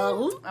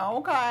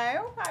 Okay.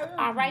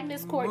 All right,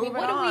 Miss Courtney.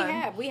 Moving What do on. we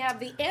have? We have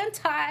the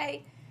anti.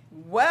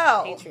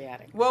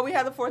 Patriotic. Well, we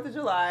had the 4th of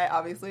July,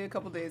 obviously, a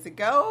couple days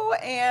ago,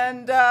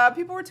 and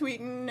people were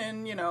tweeting,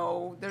 and, you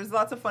know, there's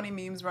lots of funny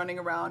memes running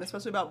around,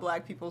 especially about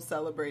black people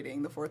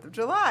celebrating the 4th of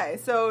July.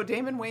 So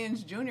Damon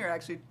Wayans Jr.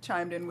 actually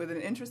chimed in with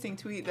an interesting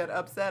tweet that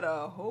upset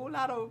a whole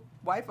lot of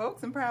white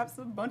folks and perhaps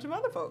a bunch of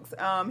other folks.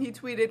 He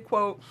tweeted,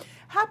 quote,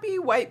 "Happy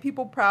white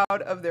people proud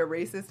of their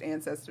racist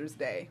ancestors'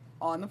 day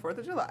on the 4th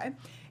of July."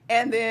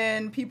 And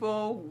then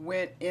people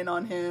went in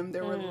on him.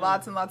 There were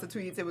lots and lots of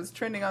tweets. It was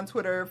trending on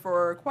Twitter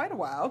for quite a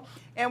while.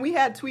 And we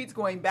had tweets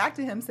going back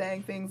to him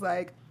saying things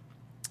like,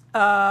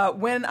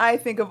 when I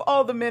think of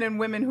all the men and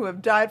women who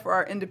have died for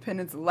our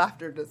independence,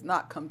 laughter does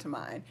not come to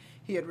mind.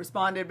 He had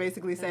responded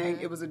basically saying,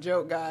 it was a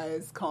joke,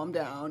 guys, calm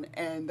down.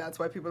 And that's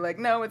why people are like,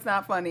 no, it's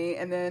not funny.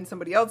 And then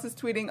somebody else is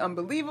tweeting,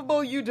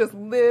 unbelievable, you just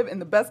live in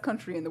the best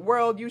country in the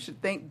world. You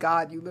should thank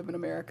God you live in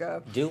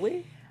America. Do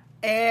we?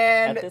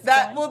 And At this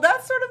that, point? well,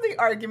 that's sort of the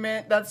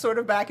argument. That's sort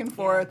of back and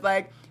forth.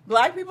 Like,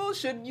 black people,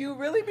 should you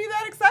really be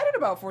that excited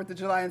about 4th of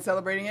July and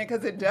celebrating it?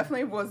 Because it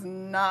definitely was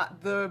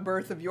not the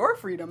birth of your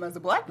freedom as a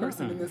black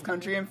person in this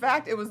country. In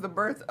fact, it was the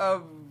birth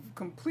of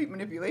complete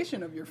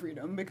manipulation of your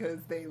freedom because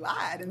they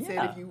lied and said,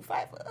 Yeah. if you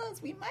fight for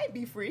us, we might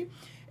be free.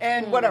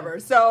 And whatever.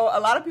 So a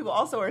lot of people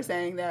also are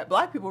saying that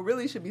black people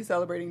really should be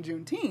celebrating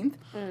Juneteenth,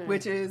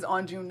 which is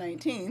on June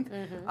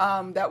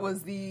 19th. That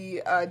was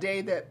the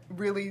day that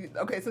really,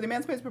 okay, so the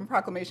Emancipation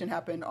Proclamation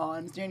happened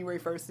on January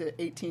 1st,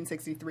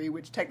 1863,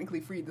 which technically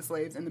freed the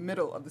slaves in the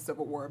middle of the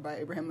Civil War by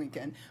Abraham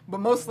Lincoln. But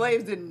most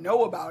slaves didn't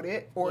know about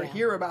it or Yeah.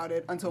 hear about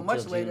it until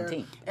much later.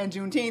 Juneteenth. And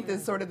Juneteenth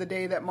is sort of the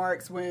day that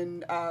marks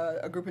when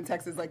a group in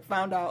Texas, like like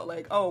found out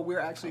like, oh, we're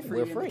actually free.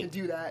 We're and free. we could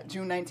do that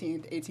June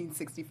 19th,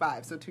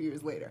 1865. So 2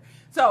 years later.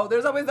 So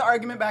there's always the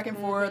argument back and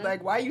forth,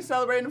 like, why are you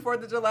celebrating the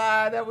 4th of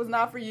July? That was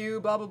not for you.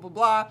 Blah blah blah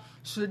blah.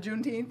 Should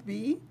Juneteenth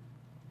be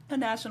a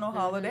national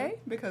holiday?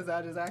 Because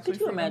that is actually Could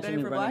you Freedom imagine Day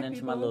me for running Black into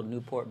people. my little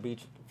Newport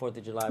Beach 4th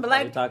of July But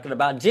party like, talking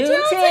about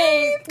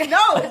Juneteenth?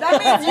 No,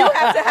 that means you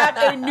have to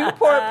have a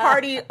Newport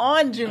party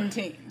on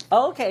Juneteenth.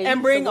 Okay. And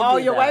so bring we'll all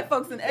do your that. white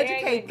folks and you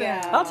educate go.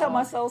 them. I'll tell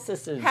my soul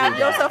sisters. to Have do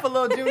that. yourself a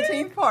little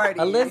Juneteenth party.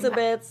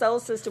 Elizabeth, soul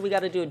sister, we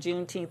got to do a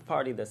Juneteenth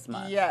party this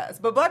month. Yes,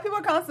 but Black people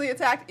are constantly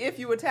attacked if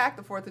you attack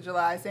the 4th of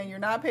July, saying you're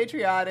not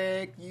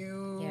patriotic,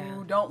 you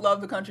Yeah. don't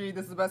love the country,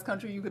 this is the best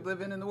country you could live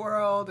in the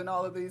world, and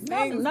all of these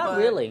things. Not but-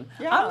 really.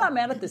 Yeah. I'm not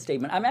mad at the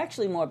statement. I'm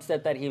actually more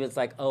upset that he was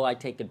like, "Oh, I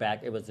take it back.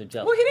 It was a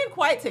joke." Well, he didn't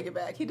quite take it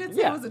back. He did say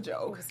Yeah. it was a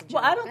joke.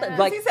 Well, I don't think Yeah.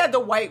 like He said the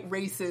white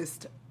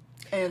racist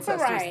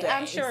ancestors Right, day.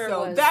 I'm sure it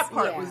so was, that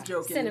part yeah, was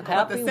joking. cynical.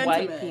 But the happy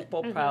white sentiment,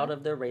 people proud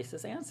of their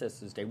racist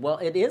ancestors day. Well,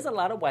 it is a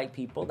lot of white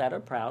people that are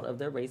proud of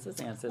their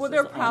racist ancestors. well,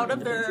 they're on proud of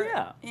Independence- their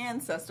yeah.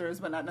 ancestors,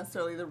 but not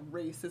necessarily the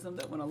racism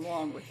that went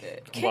along with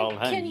it. Well,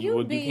 honey, can you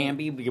you be- can't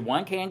be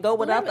one can't go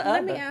without the Let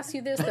other. me ask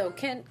you this though: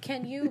 Can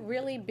you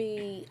really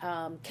be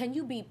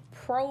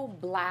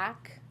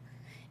pro-black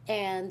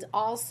and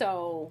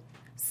also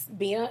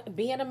be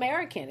an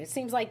American? It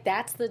seems like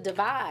that's the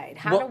divide.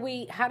 How Well, do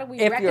we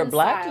If you're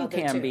black, reconcile you the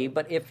can two? be,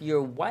 but if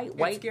you're white,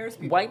 scares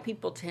people. white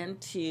people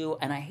tend to,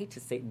 and I hate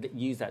to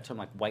use that term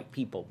like white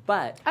people,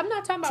 but I'm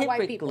not talking about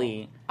white people.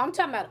 typically- I'm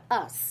talking about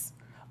us.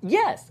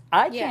 yes,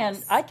 I can.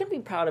 Yes. I can be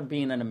proud of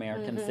being an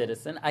American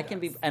citizen. I can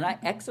be, and I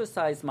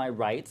exercise my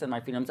rights and my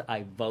freedoms.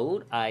 I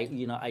vote. I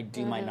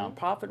do my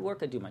nonprofit work.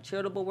 I do my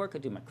charitable work. I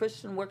do my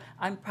Christian work.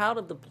 I'm proud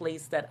of the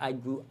place that I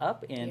grew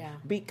up in Yeah.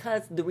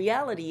 because the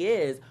reality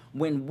is,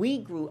 when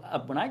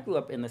I grew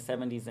up in the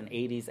 70s and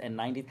 80s and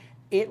 90s,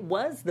 it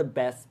was the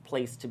best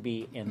place to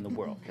be in the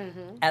world.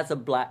 As a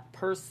black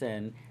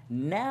person,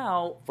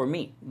 now, for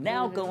me,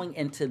 going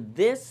into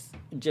this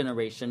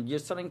generation, you're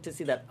starting to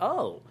see that,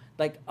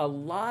 like a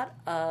lot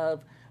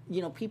of,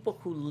 people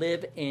who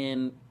live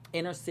in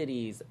inner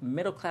cities,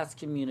 middle class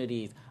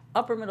communities,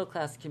 upper middle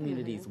class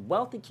communities,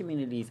 wealthy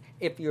communities,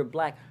 if you're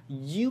black,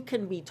 you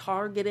can be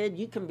targeted,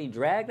 you can be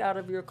dragged out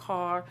of your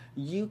car,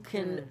 you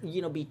can,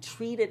 be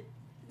treated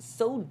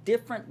so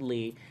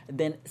differently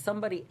than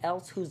somebody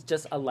else who's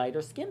just a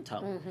lighter skin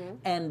tone.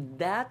 And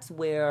that's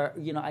where,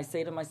 I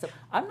say to myself,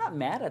 I'm not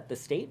mad at the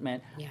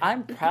statement. Yeah.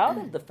 I'm proud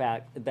of the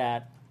fact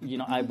that,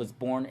 I was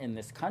born in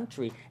this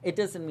country. It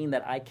doesn't mean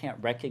that I can't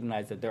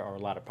recognize that there are a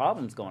lot of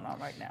problems going on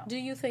right now. Do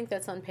you think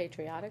that's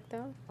unpatriotic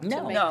though? No.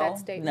 To make No. that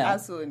statement? No,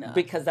 Absolutely not.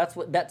 Because that's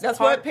That's part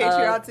what of-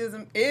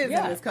 patriotism is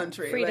yeah. in this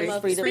country. Freedom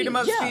Like, of freedom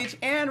of speech. Yeah. speech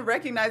and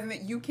recognizing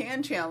that you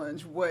can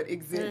challenge what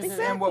exists and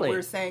Exactly. what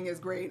we're saying is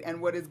great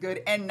and what is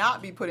good and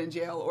not be put in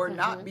jail or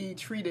not be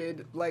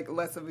treated like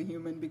less of a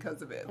human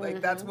because of it.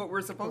 Like that's what we're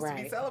supposed to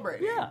be Right.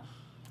 celebrating. Yeah.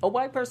 A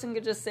white person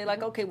could just say,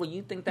 like, okay, well,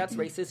 you think that's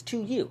racist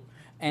to you.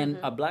 And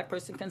a black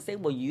person can say,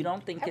 well, you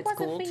don't think That it's wasn't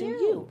cool for to you.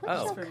 you. Put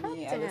Oh. your For cup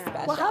me, I was down.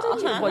 special. Well, how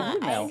did you? Well, you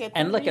know.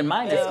 And look, and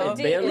mine is Oh,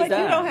 barely Like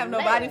done. you don't have no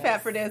body Nice.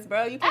 fat for this,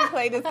 bro. You can't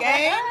play this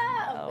game.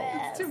 Oh,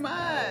 It's too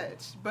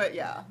much. But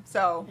yeah,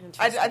 so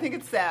I think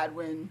it's sad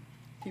when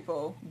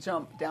people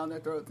jump down their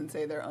throats and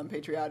say they're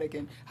unpatriotic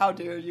and how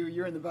dare you?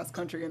 You're in the best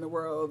country in the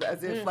world,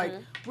 as if like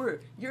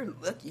you're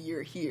lucky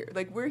you're here.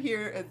 Like we're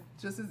here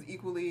just as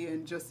equally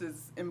and just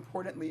as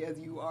importantly as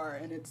you are,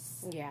 and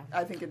it's Yeah.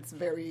 I think it's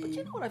very. But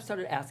you know what I've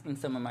started asking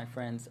some of my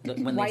friends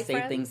when they White say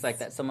friends? things like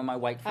that, some of my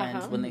white friends,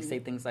 Uh-huh. when they say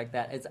things like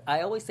that, is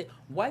I always say,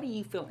 why do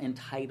you feel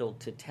entitled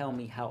to tell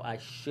me how I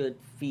should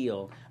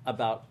feel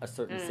about a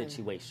certain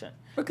situation?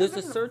 Because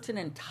There's a certain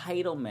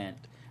entitlement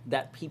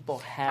that people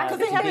have. Because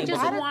to they haven't be able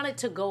just to- want it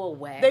to go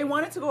away. They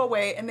want it to go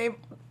away, and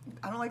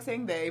I don't like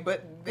saying they,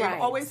 but they've Right.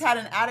 always had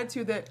an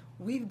attitude that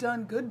we've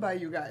done good by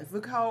you guys.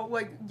 Look how,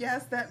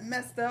 yes, that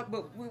messed up,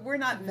 but we're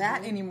not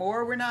that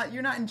anymore.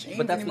 You're not in chains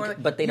But that's anymore.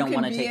 because- but they You don't can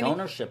wanna be take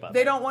ownership of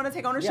They it. don't want to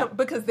take ownership Yeah.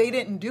 because they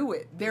didn't do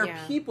it. Their Yeah.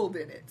 people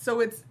did it. So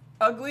it's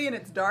ugly and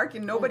it's dark,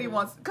 and nobody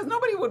wants, because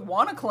nobody would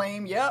want to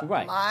claim, yep,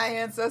 Right. my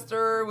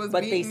ancestor was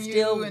but they beating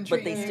still you and but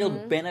they treating still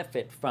you.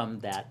 benefit from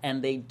that,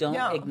 and they don't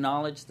Yeah.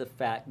 acknowledge the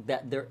fact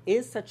that there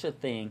is such a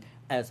thing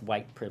as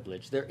white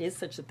privilege. There is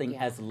such a thing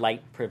Yeah. as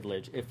light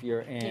privilege if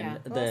you're in Yeah.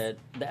 the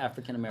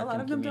African A American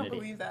lot of them community. don't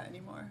believe that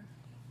anymore.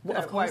 Well,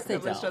 That of course white they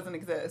privilege don't. doesn't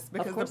exist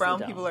because the course brown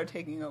they people don't. are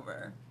taking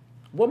over.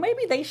 Well,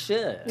 maybe they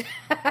should.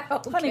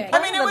 Honey, Okay.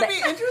 I mean, it would be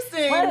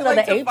interesting. Planet like,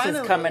 of the to Apes is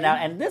finally- coming out,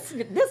 and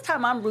this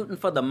time I'm rooting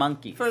for the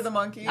monkeys. For the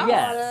monkeys?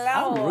 Yes,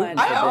 Oh, I'm rooting Lord.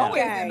 for I them.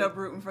 always Okay. end up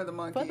rooting for the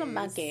monkeys. For the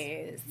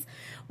monkeys.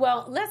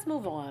 Well, let's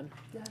move on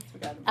Yes, we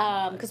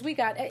got because we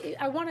got.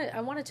 I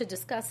wanted to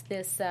discuss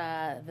this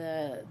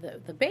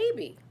the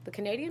baby, the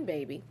Canadian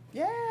baby,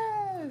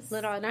 Yes.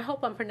 little, and I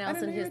hope I'm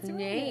pronouncing hear his it too.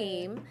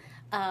 name.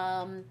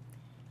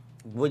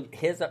 Would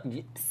his What do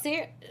you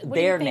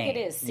their think name? it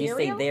is? You say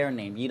Cereal? their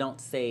name. You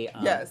don't say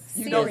Yes.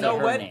 You his don't or know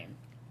her what. name.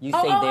 You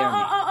say their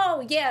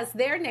name. Yes,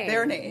 their name.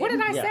 Their name. What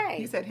did I Yeah.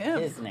 say? You said him.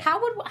 His name. How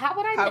would I?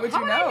 How would you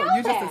how know? would I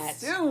You that?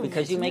 just assume.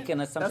 Because you make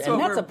an assumption, That's and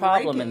what that's a we're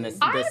problem in breaking.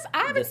 this. I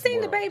haven't this seen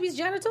the world. baby's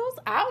genitals.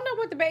 I don't know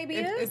what the baby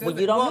is. Well,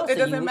 you don't know. It so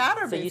doesn't you,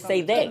 matter. So you based say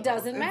on- they. It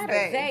doesn't It's matter.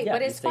 they. They. Yeah,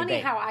 But you it's say funny they.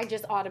 how I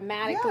just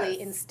automatically,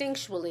 Yes.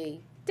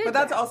 instinctually did But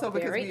that's that. also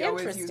because Very we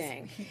always use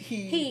interesting.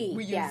 he.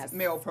 We use yes.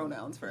 male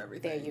pronouns for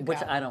everything. There you Which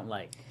go. I don't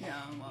like. Yeah,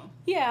 well.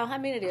 Yeah, I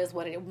mean, it is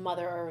what it is.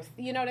 Mother Earth.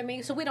 You know what I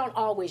mean? So we don't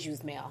always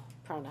use male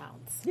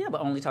pronouns. Yeah, but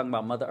only talking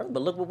about Mother Earth.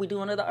 But look what we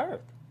doing to the Earth.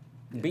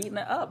 Beating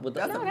it up with the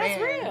That's No, a that's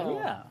man. real.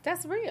 Yeah.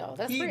 That's real.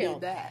 That's He real.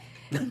 did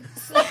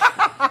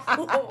that.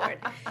 Lord.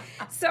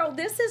 So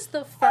this is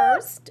the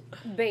first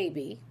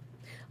baby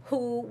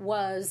who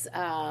was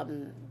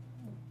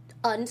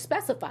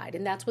unspecified,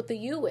 and that's what the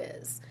U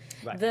is.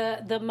 Right.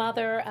 The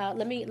mother.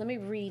 Let me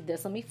read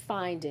this. Let me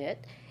find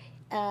it.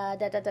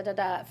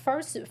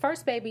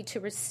 First baby to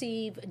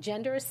receive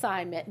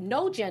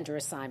no gender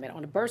assignment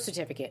on a birth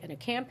certificate, and a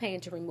campaign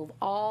to remove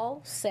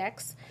all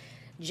sex,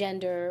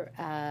 gender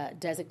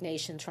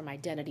designations from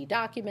identity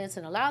documents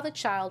and allow the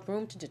child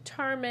room to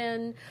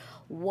determine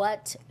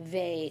what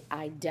they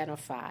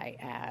identify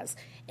as.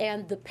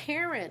 And the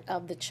parent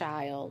of the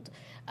child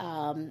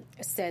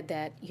said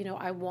that,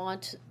 I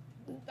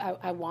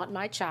want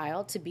my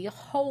child to be a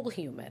whole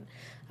human.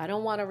 I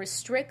don't want to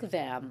restrict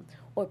them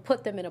or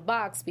put them in a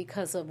box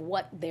because of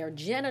what their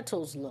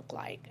genitals look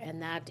like.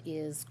 And that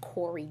is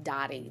Corey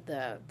Dottie,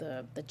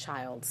 the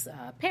child's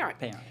parent.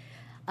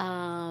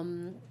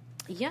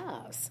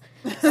 Yes.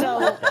 So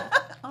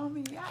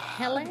Yeah.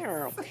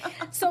 hello.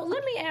 So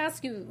let me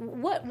ask you,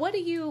 what do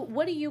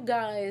you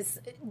guys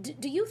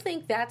do you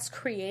think that's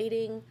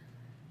creating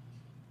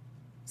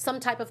some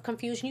type of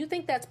confusion? You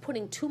think that's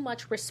putting too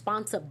much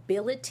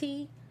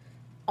responsibility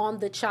on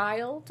the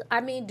child? I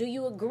mean, do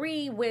you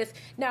agree with,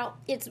 now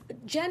it's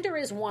gender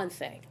is one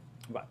thing,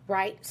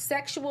 right?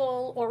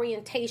 Sexual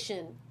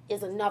orientation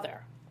is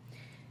another.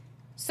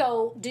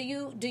 So do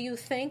you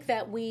think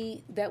that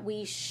we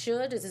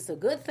should, is this a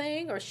good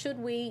thing, or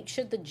should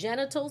the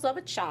genitals of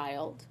a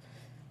child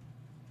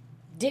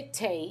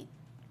dictate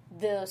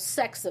the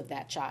sex of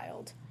that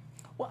child?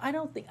 Well, I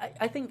don't think.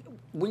 I think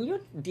when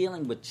you're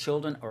dealing with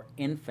children or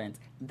infants,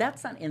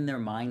 that's not in their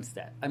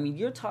mindset. I mean,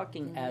 you're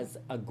talking as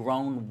a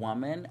grown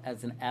woman,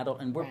 as an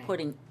adult, and we're Right.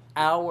 putting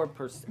our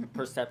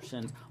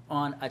perceptions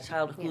on a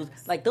child who's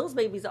like those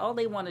babies. All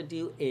they want to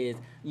do is,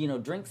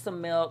 drink some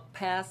milk,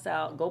 pass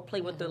out, go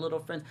play with their little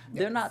friends.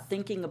 They're not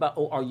thinking about,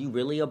 oh, are you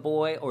really a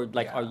boy, or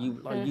like, are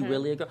you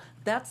really a girl?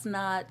 That's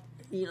not.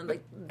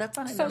 That's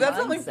not. So in that's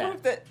their only mindset.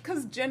 proof that,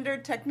 because gender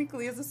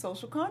technically is a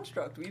social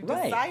construct. We've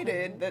Right.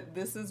 decided that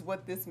this is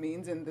what this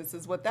means and this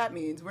is what that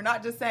means. We're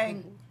not just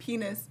saying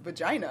penis,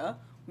 vagina.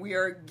 We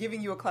are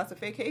giving you a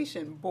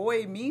classification.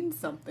 Boy means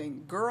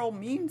something. Girl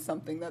means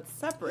something that's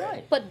separate.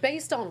 Right. But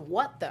based on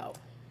what, though?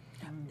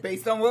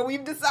 Based on what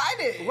we've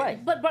decided.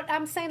 Right. But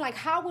I'm saying, like,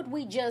 how would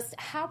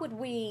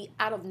we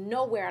out of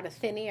nowhere, out of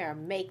thin air,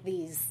 make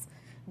these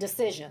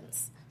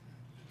decisions?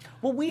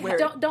 Well, we Where-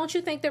 have. Don't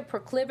you think there are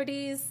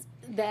proclivities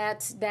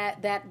that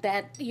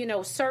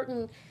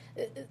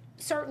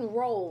certain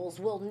roles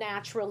will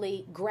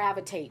naturally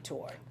gravitate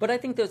toward? But I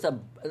think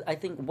I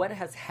think what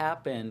has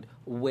happened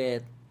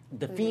with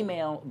the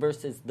female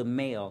versus the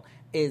male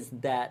is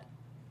that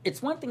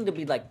it's one thing to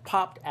be like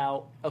popped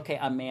out, okay,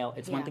 I'm male.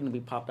 It's one Yeah. thing to be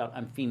popped out,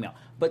 I'm female.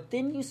 But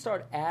then you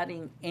start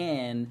adding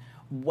in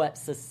what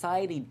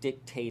society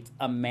dictates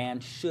a man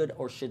should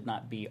or should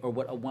not be, or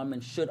what a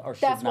woman should or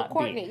should That's not what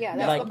Courtney, be. yeah,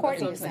 that's what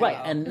Courtney is saying. Right,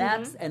 and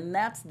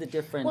that's the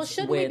difference. Well,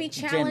 should with we be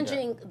gender.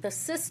 challenging the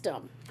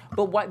system?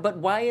 But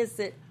why is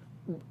it?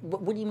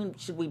 What do you mean?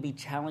 Should we be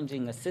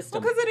challenging a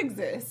system? Because it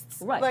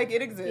exists. Right. Like,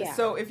 it exists. Yeah.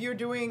 So if you're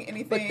doing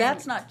anything. But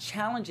that's not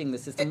challenging the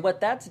system.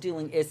 What that's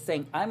doing is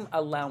saying, I'm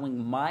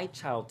allowing my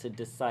child to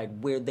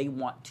decide where they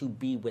want to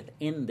be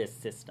within this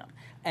system.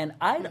 And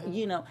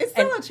It's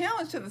still a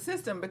challenge to the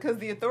system, because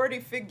the authority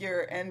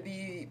figure and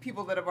the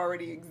people that have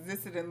already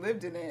existed and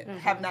lived in it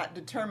have not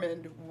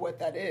determined what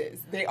that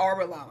is. They are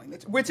allowing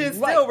it, which is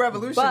still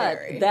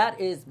revolutionary.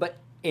 But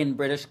in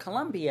British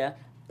Columbia,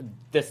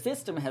 the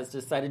system has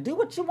decided, do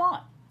what you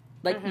want.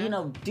 Like,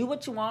 do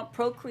what you want,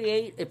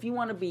 procreate. If you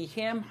want to be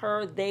him,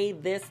 her, they,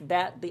 this,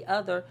 that, the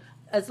other,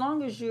 as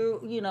long as you,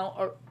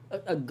 are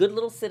a good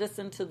little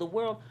citizen to the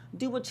world,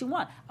 do what you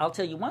want. I'll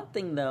tell you one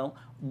thing, though.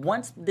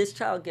 Once this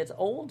child gets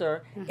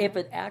older, if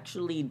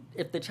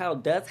the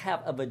child does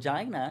have a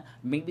vagina,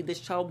 maybe this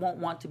child won't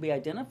want to be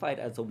identified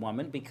as a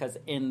woman, because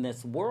in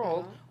this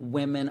world,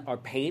 women are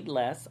paid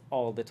less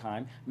all the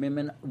time.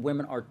 Women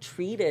are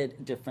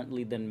treated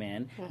differently than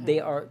men. They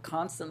are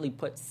constantly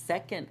put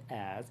second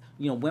as.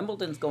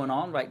 Wimbledon's going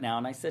on right now,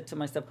 and I said to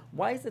myself,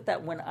 why is it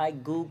that when I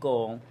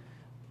Google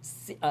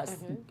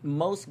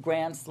most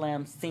Grand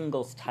Slam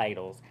singles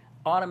titles,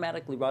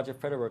 automatically Roger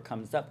Federer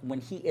comes up when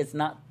he is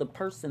not the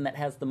person that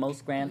has the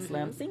most Grand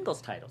Slam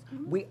singles titles.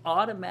 We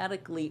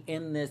automatically,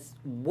 in this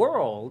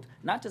world,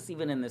 not just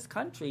even in this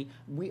country,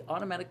 we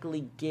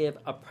automatically give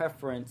a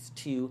preference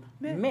to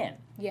men.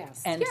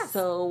 Yes. And Yes.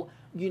 so,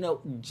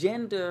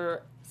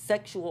 gender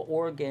sexual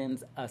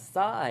organs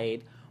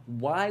aside,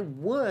 why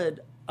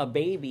would a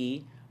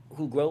baby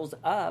who grows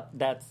up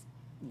that's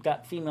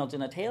got female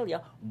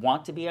genitalia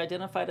want to be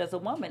identified as a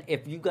woman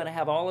if you're going to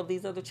have all of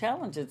these other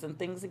challenges and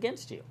things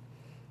against you?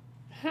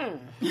 I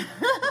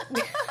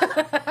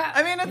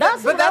mean,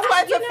 that's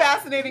why it's a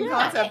fascinating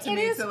concept to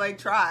me is, to like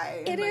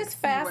try. It and, is see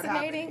what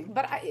fascinating, happens.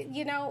 but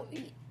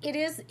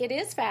it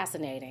is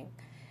fascinating.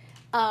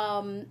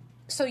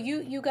 So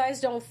you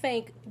guys don't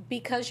think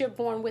because you're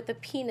born with a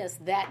penis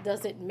that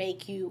doesn't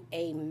make you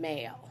a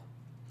male?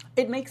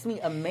 It makes me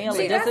a male.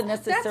 See, it doesn't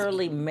that's-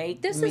 necessarily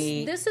make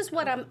me. This is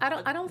what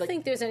I don't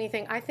think there's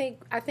anything. I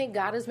think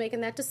God is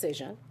making that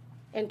decision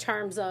in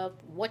terms of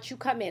what you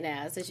come in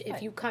as.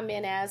 If you come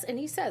in as, and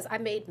He says, "I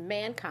made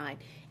mankind,"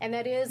 and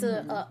that is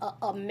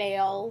a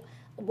male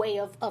way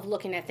of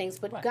looking at things.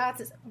 But God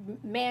says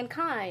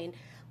mankind,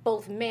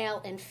 both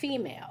male and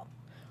female,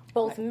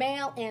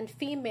 male and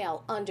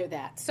female under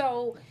that.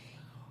 So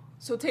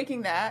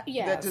taking that,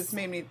 Yes. that just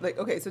made me like,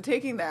 okay, so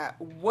taking that,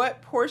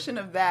 what portion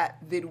of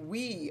that did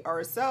we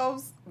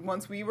ourselves,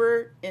 once we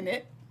were in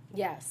it,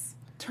 yes.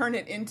 turn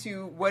it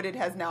into what it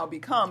has now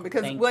become?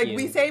 Because Thank like you.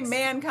 we say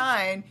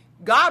mankind,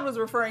 God was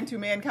referring to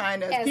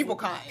mankind as people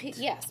kind.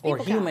 Yes. Or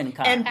peoplekind.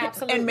 humankind.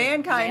 Absolutely. And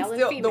mankind Male and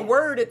still, the female.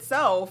 word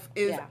itself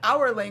is Yeah.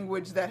 our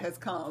language that has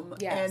come.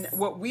 Yes. And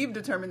what we've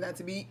determined that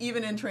to be,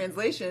 even in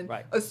translation,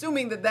 Right.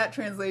 assuming that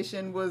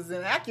translation was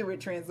an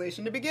accurate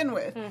translation to begin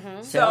with.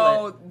 Mm-hmm.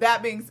 So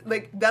that being,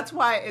 like, that's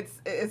why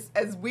it's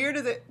as weird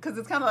as it, because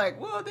it's kind of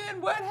like, well, then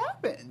what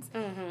happens?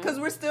 Mm-hmm. Because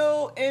we're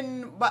still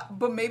in, but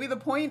maybe the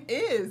point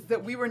is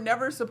that we were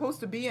never supposed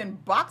to be in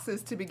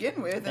boxes to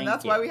begin with. And Thank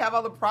that's you. why we have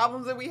all the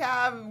problems that we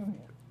have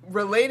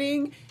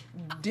relating,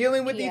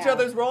 dealing with each Yeah.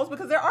 other's roles,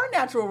 because there are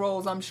natural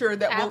roles, I'm sure,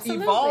 that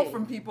Absolutely. will evolve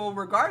from people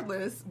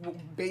regardless,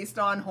 based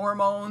on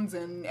hormones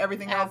and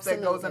everything else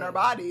that goes in Absolutely. our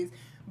bodies.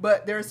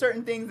 But there are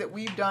certain things that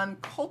we've done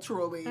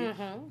culturally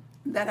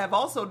that have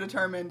also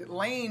determined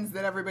lanes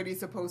that everybody's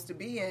supposed to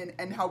be in,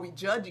 and how we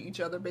judge each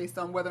other based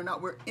on whether or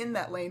not we're in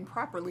that lane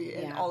properly,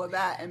 and Yeah. all of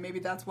that. And maybe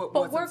that's what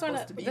But wasn't we're supposed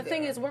gonna. to be The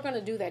thing there. is, we're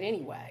gonna do that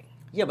anyway.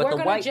 Yeah, but We're the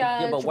gonna white.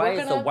 judge, Yeah, but why we're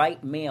is the gonna-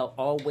 white male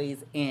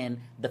always in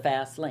the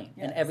fast lane,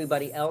 and Yes.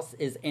 everybody else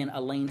is in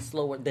a lane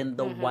slower than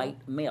the Mm-hmm.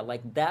 white male?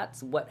 Like,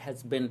 that's what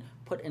has been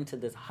put into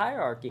this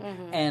hierarchy.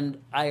 Mm-hmm.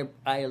 And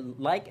I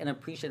like and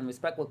appreciate and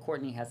respect what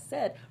Courtney has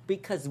said,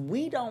 because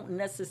we don't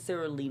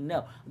necessarily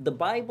know. The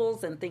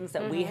Bibles and things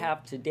that Mm-hmm. we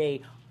have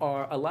today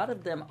are, a lot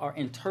of them are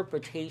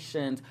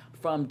interpretations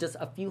from just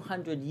a few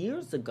hundred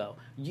years ago.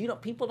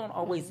 People don't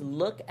always Mm-hmm.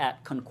 look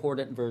at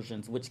concordant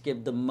versions, which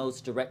give the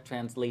most direct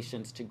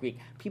translations to Greek.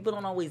 People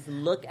don't always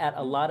look at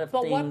a lot of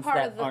But what things part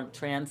that of the- aren't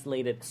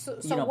translated. So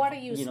know, what are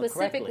you know,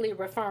 specifically correctly.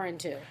 referring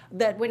to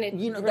That, when it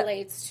that-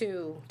 relates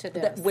to this?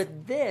 That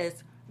with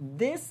this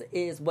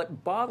is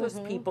what bothers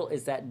Mm-hmm. people,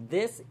 is that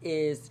this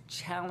is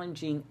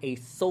challenging a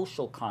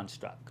social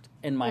construct,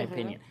 in my Mm-hmm.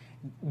 opinion.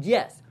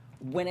 Yes,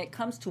 when it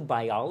comes to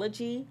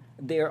biology,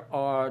 there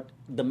are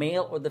the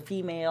male or the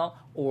female,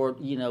 or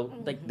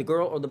like the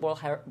girl or the boy,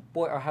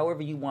 or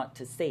however you want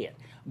to say it.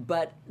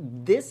 But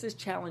this is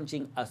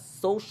challenging a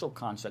social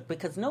construct,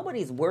 because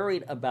nobody's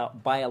worried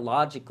about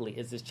biologically,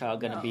 is this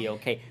child going to be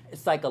okay?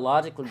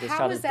 Psychologically, this How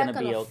child is is going that to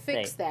be going to okay.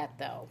 fix that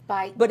though?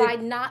 By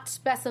But not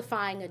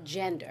specifying a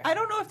gender. I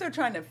don't know if they're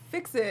trying to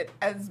fix it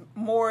as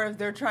more if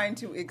they're trying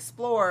to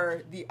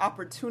explore the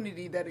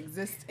opportunity that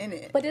exists in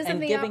it. But isn't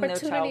And the giving their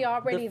opportunity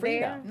child the already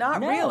freedom. there?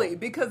 Not No. really,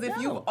 because if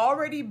No. you've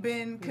already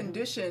been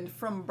conditioned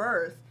from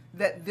birth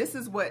that this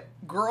is what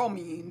girl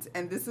means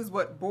and this is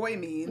what boy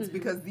means,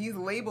 because these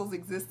labels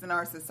exist in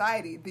our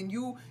society, then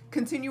you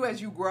continue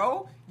as you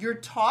grow, you're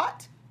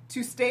taught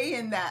to stay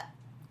in that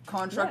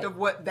construct Right. of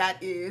what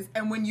that is.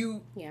 And when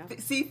you Yeah.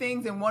 see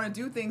things and want to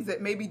do things that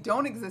maybe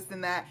don't exist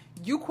in that,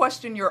 you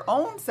question your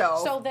own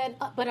self. So then,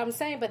 but I'm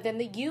saying, but then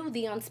the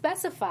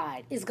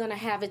unspecified is going to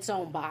have its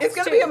own box. It's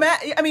going to too. be a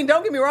mess. I mean,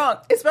 don't get me wrong.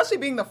 Especially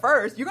being the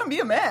first, you're going to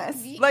be a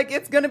mess. Like,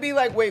 it's going to be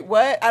like, wait,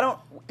 what?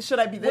 Should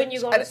I be this? When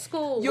you go to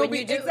school, You'll when be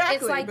you do- it's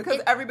exactly like because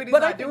it- everybody's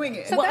But I not think- doing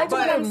it. So Well, that's I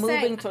what think I'm we're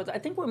moving saying. towards. I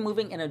think we're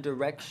moving in a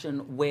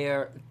direction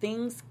where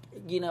things,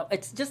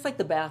 it's just like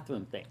the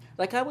bathroom thing.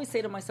 Like I always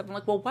say to myself, I'm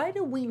like, well, why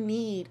do we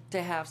need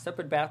to have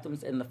separate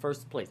bathrooms in the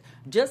first place?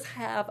 Just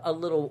have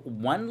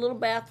one little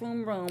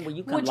bathroom room where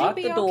you can Would lock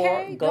you be the door,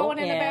 okay go going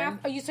in the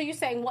bathroom? So you're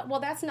saying, well,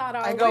 that's not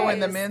our I go in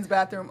the race. men's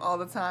bathroom all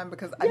the time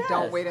because I Yes.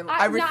 don't wait in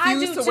I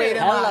refuse do to wait too.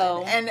 in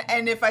Hello. line.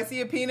 And if I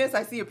see a penis,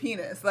 I see a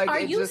penis. Like, Are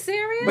it you just,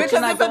 serious? But Because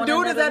you're not if a going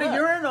dude in is there at to a look.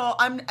 urinal,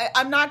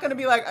 I'm not going to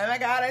be like, oh my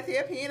God, I see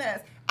a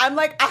penis. I'm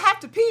like, I have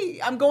to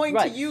pee. I'm going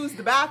Right. to use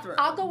the bathroom.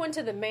 I'll go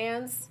into the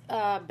man's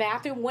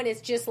bathroom when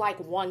it's just like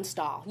one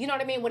stall. You know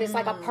what I mean? When it's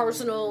like a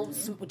personal,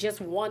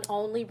 just one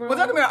only room. Well,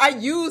 don't get me wrong, I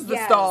use the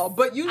Yes. stall,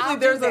 but usually I'll do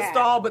there's a that.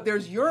 stall, but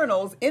there's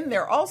urinals in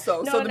there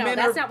also. No, so the men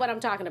that's are. not what I'm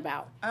talking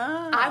about.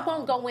 Ah. I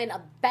won't go in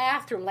a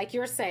bathroom like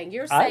you're saying.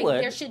 You're I saying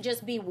would. there should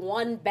just be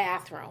one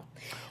bathroom,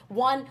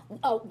 one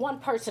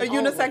person, a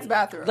unisex only.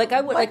 bathroom. Like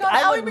I would, on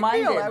I Ally would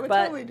mind McBeal, it, I would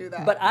but totally do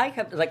that. but I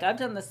have, I've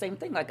done the same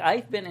thing. Like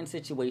I've been in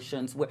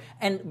situations where,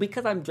 and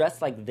because I'm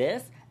dressed like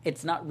this,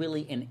 it's not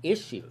really an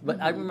issue.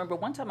 But I remember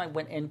one time I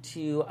went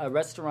into a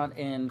restaurant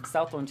in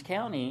South Orange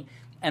County,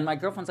 and my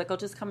girlfriend's like, oh,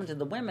 just come into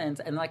the women's.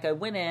 And like I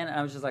went in, and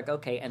I was just like,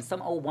 okay. And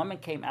some old woman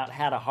came out,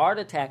 had a heart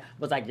attack,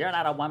 was like, you're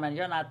not a woman,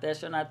 you're not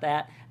this, you're not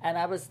that. And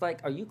I was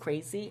like, are you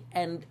crazy?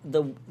 And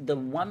the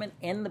woman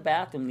in the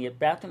bathroom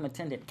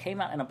attendant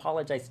came out and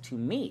apologized to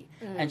me.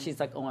 And she's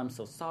like, oh, I'm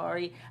so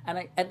sorry.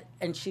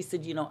 And she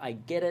said, I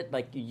get it.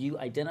 Like, you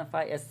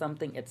identify as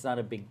something, it's not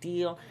a big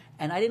deal.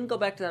 And I didn't go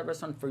back to that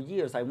restaurant for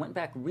years. I went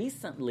back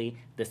recently,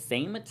 the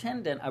same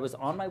attendant. I was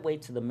on my way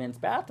to the men's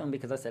bathroom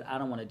because I said, I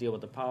don't want to deal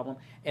with the problem.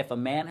 If a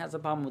man has a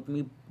problem with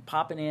me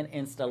popping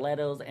in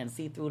stilettos and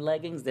see-through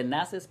leggings, then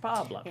that's his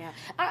problem. Yeah,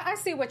 I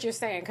see what you're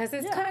saying, because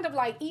it's kind of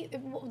like,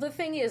 the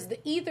thing is, the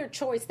either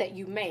choice that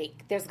you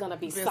make, there's going to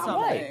be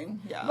something.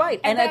 Yeah.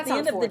 Right, and at that's the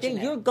end of the day,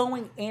 unfortunate. you're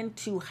going in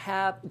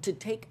to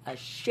take a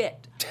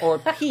shit or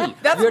pee.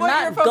 That's you're what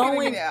not you're focusing-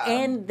 going yeah.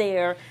 in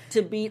there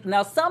to be.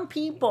 Now, some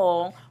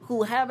people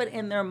who have it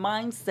in their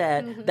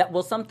mindset that,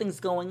 well,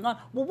 something's going on.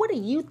 Well, what do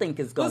you think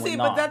is going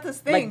on? But that's the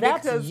thing, Like,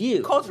 that's because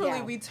you. culturally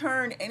Yeah. we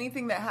turn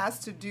anything that has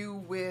to do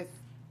with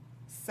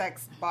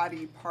sex,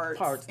 body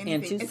parts into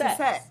into sex.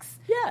 sex.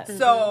 Yes.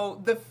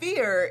 So the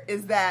fear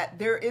is that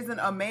there isn't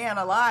a man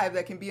alive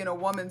that can be in a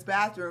woman's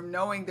bathroom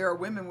knowing there are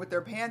women with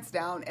their pants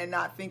down and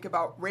not think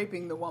about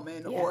raping the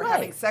woman or Right.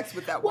 having sex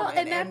with that Well,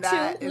 woman. and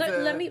that too.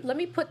 is Let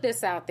me put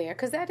this out there,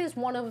 because that is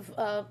one of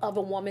a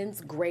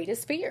woman's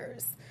greatest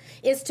fears,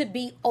 is to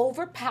be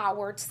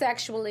overpowered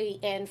sexually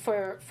and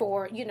for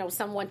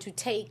someone to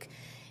take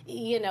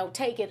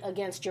it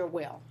against your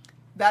will.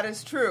 That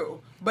is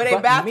true. But a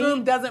But bathroom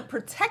me- doesn't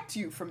protect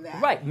you from that.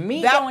 Right.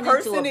 Me that going into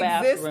person a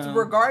exists bathroom-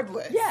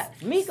 regardless.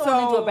 Yes, me going So-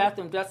 into a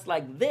bathroom just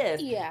like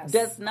this Yes.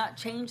 does not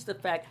change the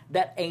fact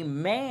that a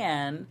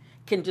man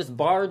can just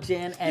barge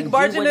in and can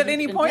barge do in what at he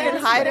any can point do. and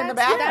hide in the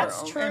bathroom.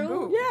 That's and true.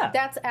 boop. Yeah.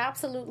 That's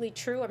absolutely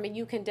true. I mean,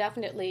 you can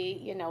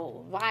definitely,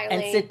 violate.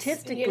 And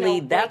statistically,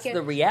 that's break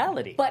the it.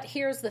 reality. But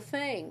here's the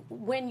thing: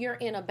 when you're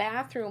in a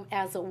bathroom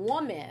as a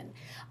woman,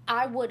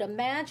 I would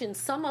imagine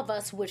some of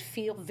us would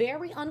feel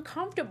very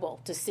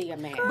uncomfortable to see a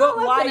man. But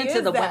I've why been into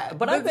is the that? wo-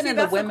 but I've been in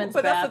the that's women's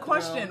But that's the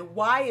bathroom. question.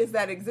 Why is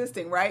that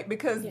existing, right?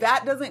 Because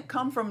that doesn't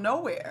come from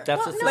nowhere.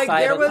 That's a Well, societal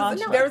like, there was-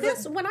 construct. there was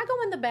this, when I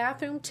go in the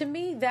bathroom, to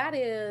me, that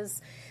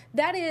is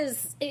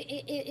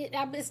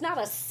it's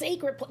not a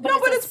sacred place. No,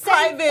 but it's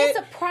private. It's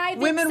a private.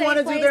 Women safe want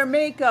to do place. their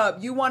makeup.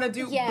 You want to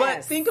do. But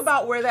Yes. think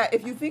about where that.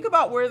 If you think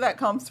about where that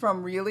comes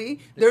from, really,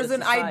 there's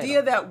an societal.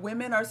 idea that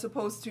women are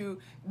supposed to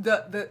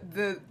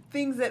the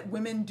things that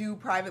women do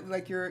privately,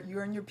 like you're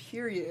in your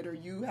period, or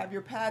you have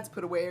your pads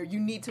put away, or you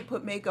need to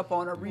put makeup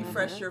on or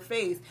refresh your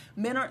face.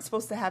 Men aren't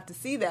supposed to have to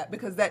see that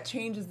because that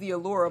changes the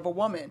allure of a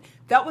woman.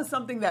 That was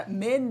something that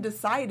men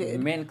decided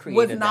Men was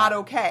created not that.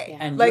 okay.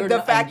 And Like you're the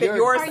not- fact and that you're-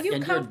 yours. Are you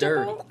And you're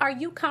comfortable? dirty. Are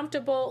you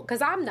comfortable?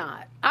 Because I'm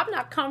not. I'm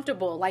not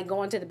comfortable like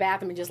going to the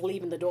bathroom and just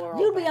leaving the door open.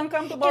 You'd be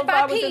uncomfortable if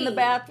I was in the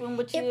bathroom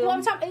with you. Well,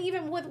 I'm talking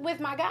even with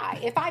my guy.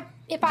 If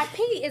I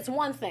pee, it's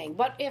one thing.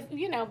 But if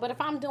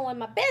I'm doing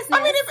my business,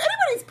 I mean, if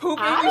anybody's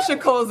pooping, I you don't-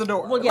 should close the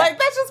door. Well, yeah. Like,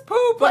 that's just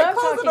poop. But like, I'm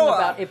close the talking door.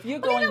 about if you're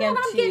well, going even when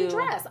I'm getting into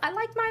dressed, I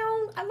like my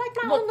own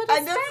Well, own little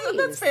space.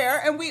 That's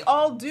fair, and we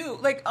all do.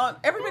 Like,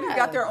 everybody's Yeah.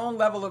 got their own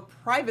level of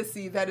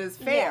privacy that is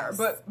fair. Yes.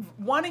 But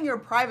wanting your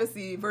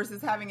privacy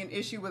versus having an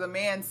issue with a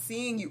man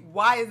seeing you,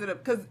 why is it?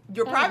 Because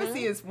your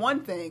privacy is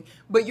one thing,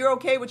 but you're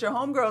okay with your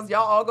homegirls.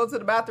 Y'all all go to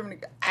the bathroom.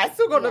 I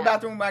still go to the Yeah.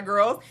 bathroom with my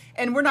girls,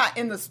 and we're not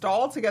in the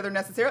stall together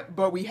necessarily,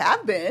 but we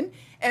have been.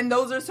 And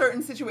those are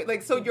certain situations.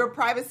 Like, so your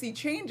privacy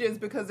changes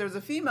because there's a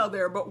female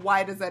there, but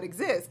why does that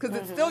exist? Because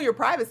it's still your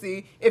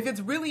privacy. If it's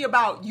really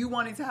about you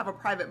wanting to have a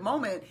private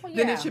moment, Well,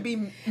 then yeah. it should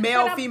be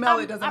male, But female,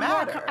 it doesn't I'm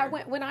more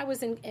matter. when I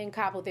was in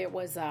Cabo, there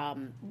was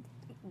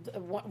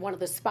one of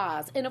the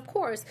spas, and of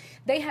course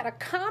they had a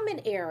common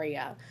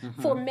area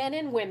for men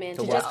and women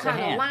to wash just their kind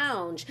of hands.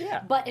 lounge.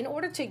 Yeah. But in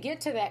order to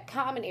get to that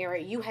common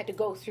area, you had to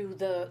go through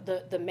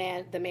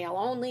the male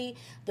only,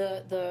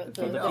 the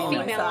female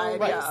female side,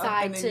 only yeah.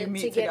 side And then you to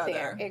meet get together.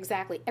 there.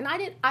 Exactly. And I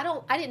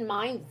didn't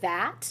mind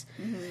that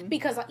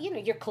because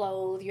you're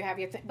clothed, you have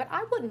your thing, but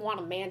I wouldn't want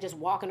a man just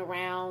walking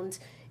around,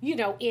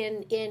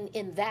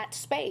 in that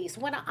space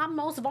when I'm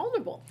most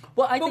vulnerable.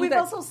 well, I But think we've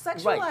that's- also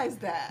sexualized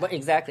right. that. But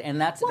exactly, and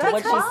that's Well,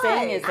 what that's she's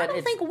saying why. is I that don't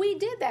it's think we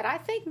did that. I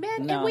think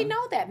men, No. and we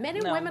know that men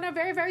and No. women are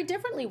very, very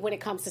differently when it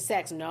comes to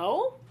sex.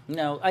 No,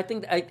 no. I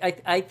think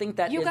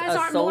that you is guys a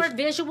aren't social, more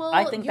visual.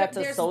 I think that's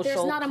a there's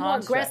social not a more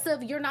construct.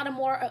 aggressive. You're not a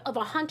more of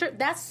a hunter.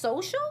 That's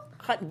social.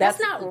 That's- That's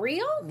not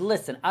real.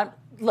 Listen,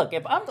 look.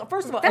 If I'm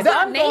first of all, That's if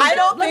not I'm nature. going, I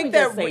don't let me think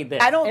just that say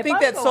this. I don't If think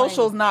I'm that going-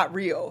 social's not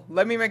real.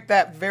 Let me make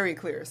that very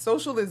clear.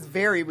 Social is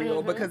very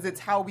real because it's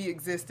how we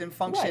exist and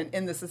function Right.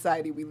 in the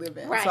society we live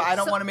in. Right. So I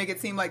don't So- want to make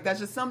it seem like that's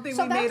just something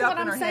So we that's made up what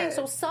in I'm our saying. head.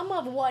 So some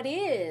of what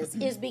is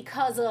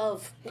because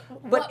of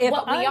But if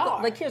what we I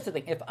are. like, here's the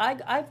thing: if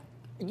I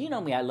you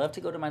know me, I love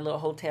to go to my little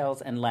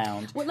hotels and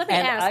lounge. Well, let me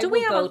and ask: I Do we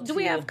will have? go Do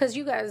we to- have? Because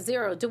you guys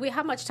zero. Do we?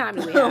 How much time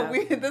do we have?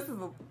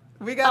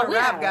 we got to we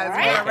wrap, gotta guys. We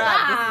wrap. got to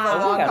wrap. This is a Oh,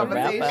 we long gotta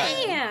wrap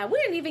conversation. up. Man, we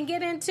didn't even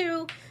get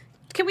into.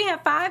 Can we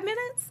have 5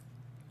 minutes?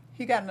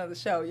 He got another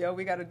show, yo.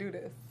 We got to do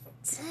this.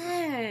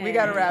 Dang. We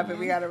got to wrap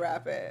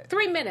it.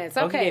 3 minutes.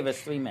 Oh, Okay. he gave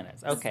us 3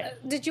 minutes. Okay.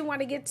 Did you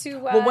want to get to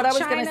Well, what I was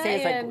China going to say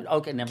is and- like,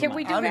 okay, never Can mind.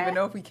 we do I don't that? even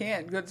know if we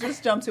can.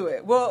 Just jump to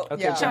it. Well,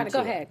 Okay, yeah. jump China,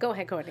 to it. go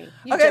ahead, Courtney.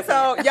 You Okay, jump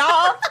so in.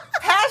 y'all,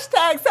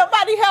 hashtag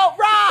somebody help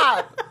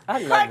Rob I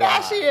love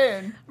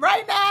Kardashian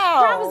right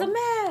now. Rob was a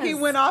mess. He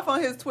went off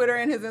on his Twitter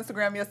and his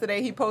Instagram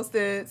yesterday. He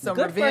posted some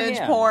Good for revenge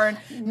him. porn.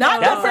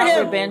 Not That's good for not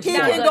him. revenge He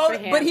porn. can Not go, good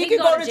for him. but he He can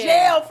can go go to to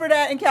jail jail. for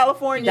that in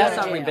California. That's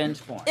Yeah. not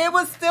revenge porn. It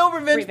was still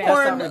revenge Revenge.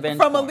 porn That's not revenge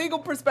from a porn. legal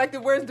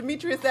perspective. Where's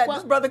Demetrius at? Well,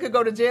 This brother could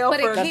go to jail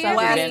but for it can't be-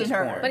 blasting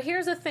her. porn. But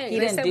here's the thing. He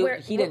They didn't said do. where-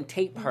 He didn't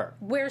tape her.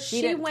 Where He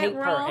she didn't went tape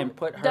her wrong and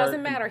put her.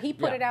 doesn't matter. He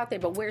put Yeah. it out there,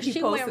 but where He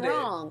she went posted it.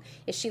 wrong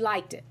is she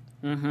liked it.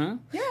 Mm-hmm.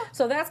 Yeah.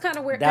 So that's kind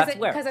of where That's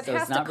where. because it So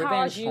has it's to not cause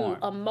revenge you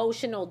porn.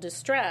 emotional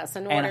distress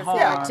in And order for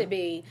harm. it to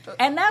be.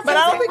 And that's. But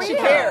I don't think his she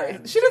career.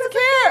 cares. She doesn't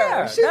care.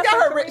 care. She's That's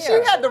got her her. She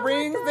career. had the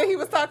rings that he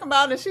was talking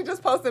about, and she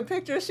just posted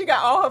pictures. She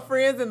got all her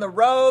friends in the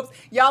robes.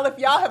 Y'all, if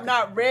y'all have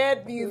not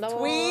read these Lord.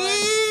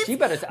 tweets, She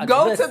better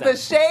go listen. to the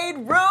shade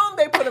room.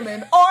 They put them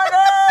in order.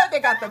 They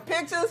got the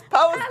pictures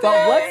posted.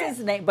 But what's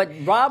his name? But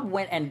Rob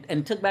went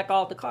and took back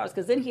all the cars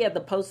because then he had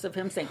the post of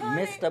him saying,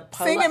 "Mr.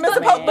 Postman." Singing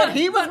Mr. Post, but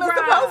he was But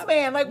Mr. Rob-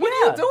 Postman. Like, what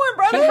Yeah. are you doing, He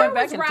brother? went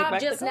back Was and took Rob back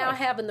the just now car.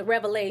 having the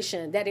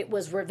revelation that it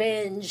was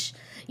revenge?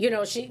 You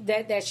know,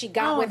 that she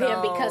got Oh, with him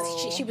no.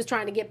 because she was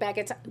trying to get back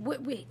at. Why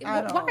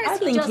I don't- is I he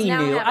think just he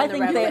now knew. having I the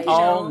think they revelation?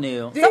 all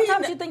knew. Did he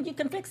Sometimes kn- you think you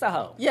can fix a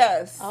hoe.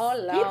 Yes. Oh,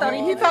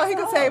 He thought he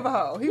could save a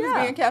hoe. He was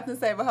Yeah. being Captain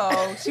Save a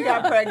Hoe. She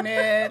got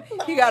pregnant.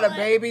 He got a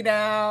baby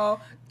now.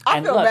 I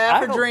And feel look, bad I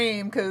for hope-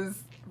 Dream because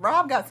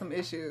Rob got some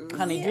issues.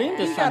 Honey, Dream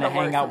just He trying to gotta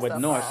work hang out some with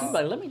stuff North. out. She's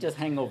like, let me just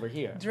hang over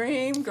here.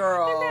 Dream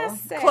girl. That's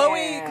sad.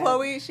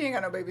 Chloe, she ain't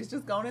got no babies.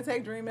 Just go and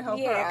take Dream and help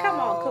her Yeah, out. come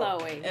on,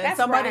 Chloe. And That's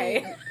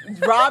somebody,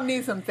 right. Rob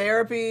needs some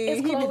therapy.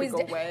 It's He needs to Chloe's go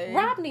da- away.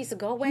 Rob needs to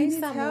go away He needs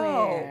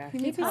somewhere. help. He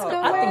needs to help. go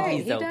I think away.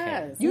 he's He okay.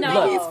 does. You no,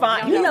 think he's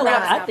fine. No, You He's know no, what?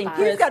 not. I Rob's think not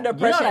Chris. He's got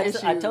depression I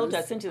told you.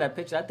 issues. I sent you that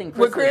picture. I think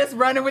With Chris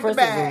running with the Chris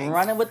bags. is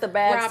running with the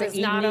bags Rob to is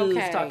E! not News,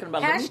 okay. talking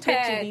about. Let me pitch you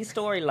Hashtag these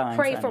storylines.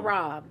 Pray for honey.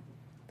 Rob.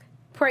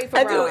 Pray for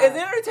I Rob. do. As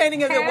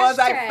entertaining as it was,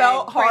 I Hashtag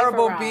felt pray for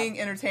horrible Rob. being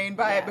entertained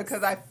by it Yes.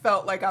 because I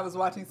felt like I was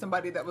watching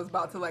somebody that was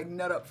about to like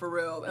nut up for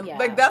real. And Yeah.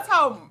 like that's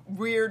how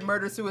weird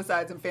murder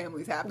suicides and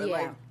families happen. Yeah.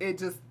 Like it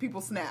just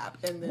people snap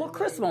and then Well,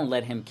 Chris won't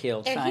let him kill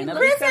And he China.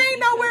 looks- Chris ain't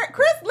nowhere.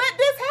 Chris let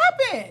this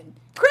happen.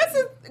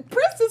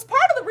 Chris is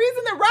part of the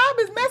reason that Rob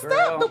is messed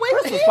up the way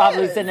Chris he was is.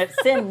 probably sending it.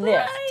 Send this,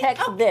 Right.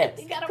 text Oh, this.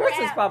 you gotta Chris is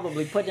rap.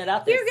 probably putting it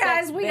out there. You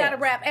guys, Send we this. got to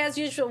wrap. As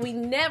usual, we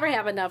never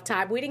have enough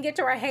time. We didn't get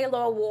to our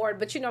Halo Award,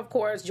 but of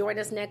course, join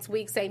us next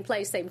week, same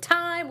place, same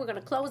time. We're going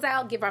to close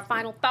out, give our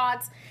final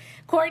thoughts.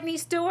 Courtney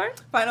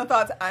Stewart. Final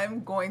thoughts.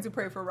 I'm going to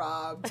pray for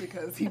Rob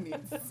because he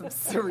needs some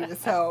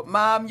serious help.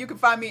 Mom, you can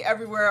find me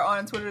everywhere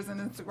on Twitters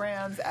and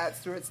Instagrams at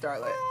Stuart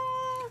Starlet.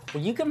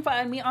 Well, you can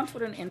find me on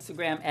Twitter and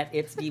Instagram at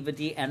It's Diva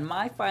D. And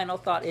my final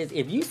thought is,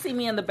 if you see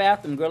me in the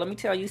bathroom, girl, let me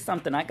tell you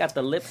something. I got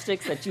the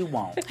lipsticks that you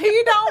want.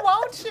 He don't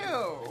want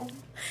you.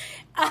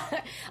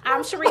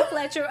 I'm Cherie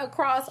Fletcher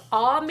across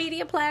all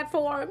media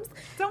platforms.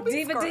 Don't be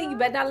Diva D, scared. you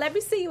better not let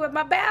me see you in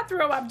my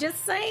bathroom. I'm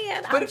just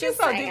saying. But I'm if you just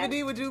saw saying.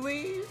 DVD, would you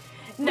leave?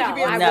 No, you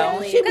be I No,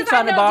 wouldn't leave. she be 'Cause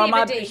trying I to know borrow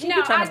my- DVD. she be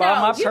No, trying to I borrow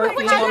know. my You know perfume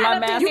what you or my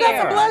gotta do? You got some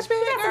mascara. blush,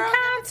 You got girl?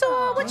 some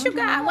contour. What you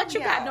got? What you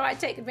got? Yeah. No, I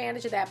take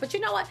advantage of that. But you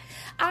know what?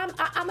 I'm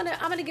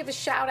gonna give a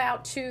shout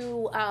out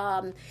to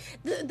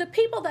the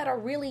people that are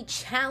really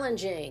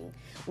challenging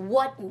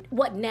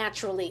what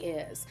naturally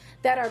is.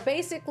 That are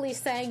basically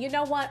saying, you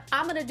know what?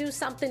 I'm gonna do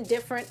something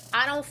different.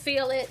 I don't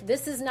feel it.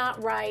 This is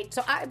not right.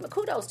 So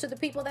kudos to the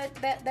people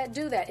that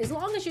do that. As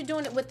long as you're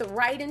doing it with the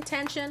right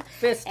intention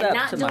Fist and up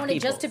not to my doing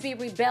it just to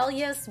peoples. be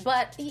rebellious,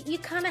 but you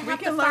kind of We have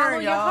to can follow learn,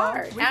 your y'all.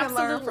 heart. We can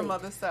Absolutely. learn from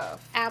other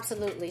stuff.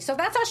 Absolutely. So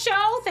that's our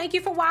show. Thank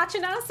you for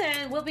watching us,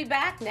 and we'll be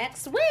back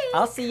next week.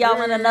 I'll see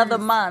y'all in another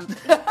month.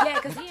 Yeah,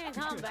 because he ain't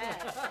come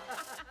back.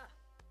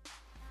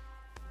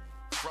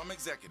 From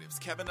executives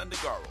Kevin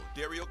Undergaro,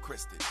 Dario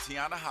Kristen,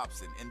 Tiana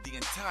Hobson, and the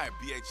entire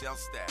BHL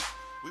staff,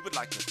 we would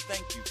like to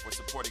thank you for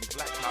supporting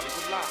Black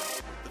Hollywood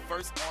Live, the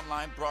first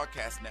online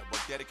broadcast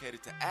network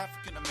dedicated to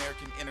African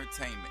American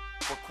entertainment.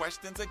 For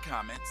questions and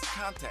comments,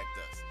 contact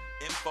us.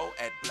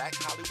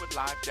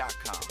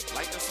 info@blackhollywoodlive.com.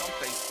 Like us on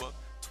Facebook,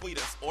 tweet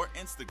us, or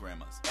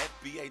Instagram us at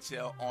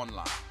BHL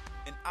Online.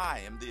 And I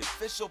am the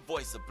official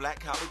voice of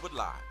Black Hollywood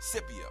Live,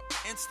 Scipio.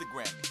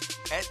 Instagram me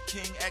at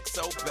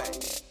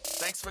KingXOBay.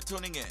 Thanks for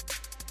tuning in.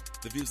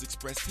 The views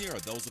expressed here are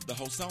those of the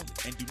host only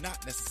and do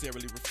not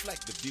necessarily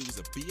reflect the views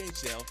of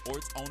BHL or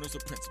its owners or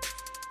principals.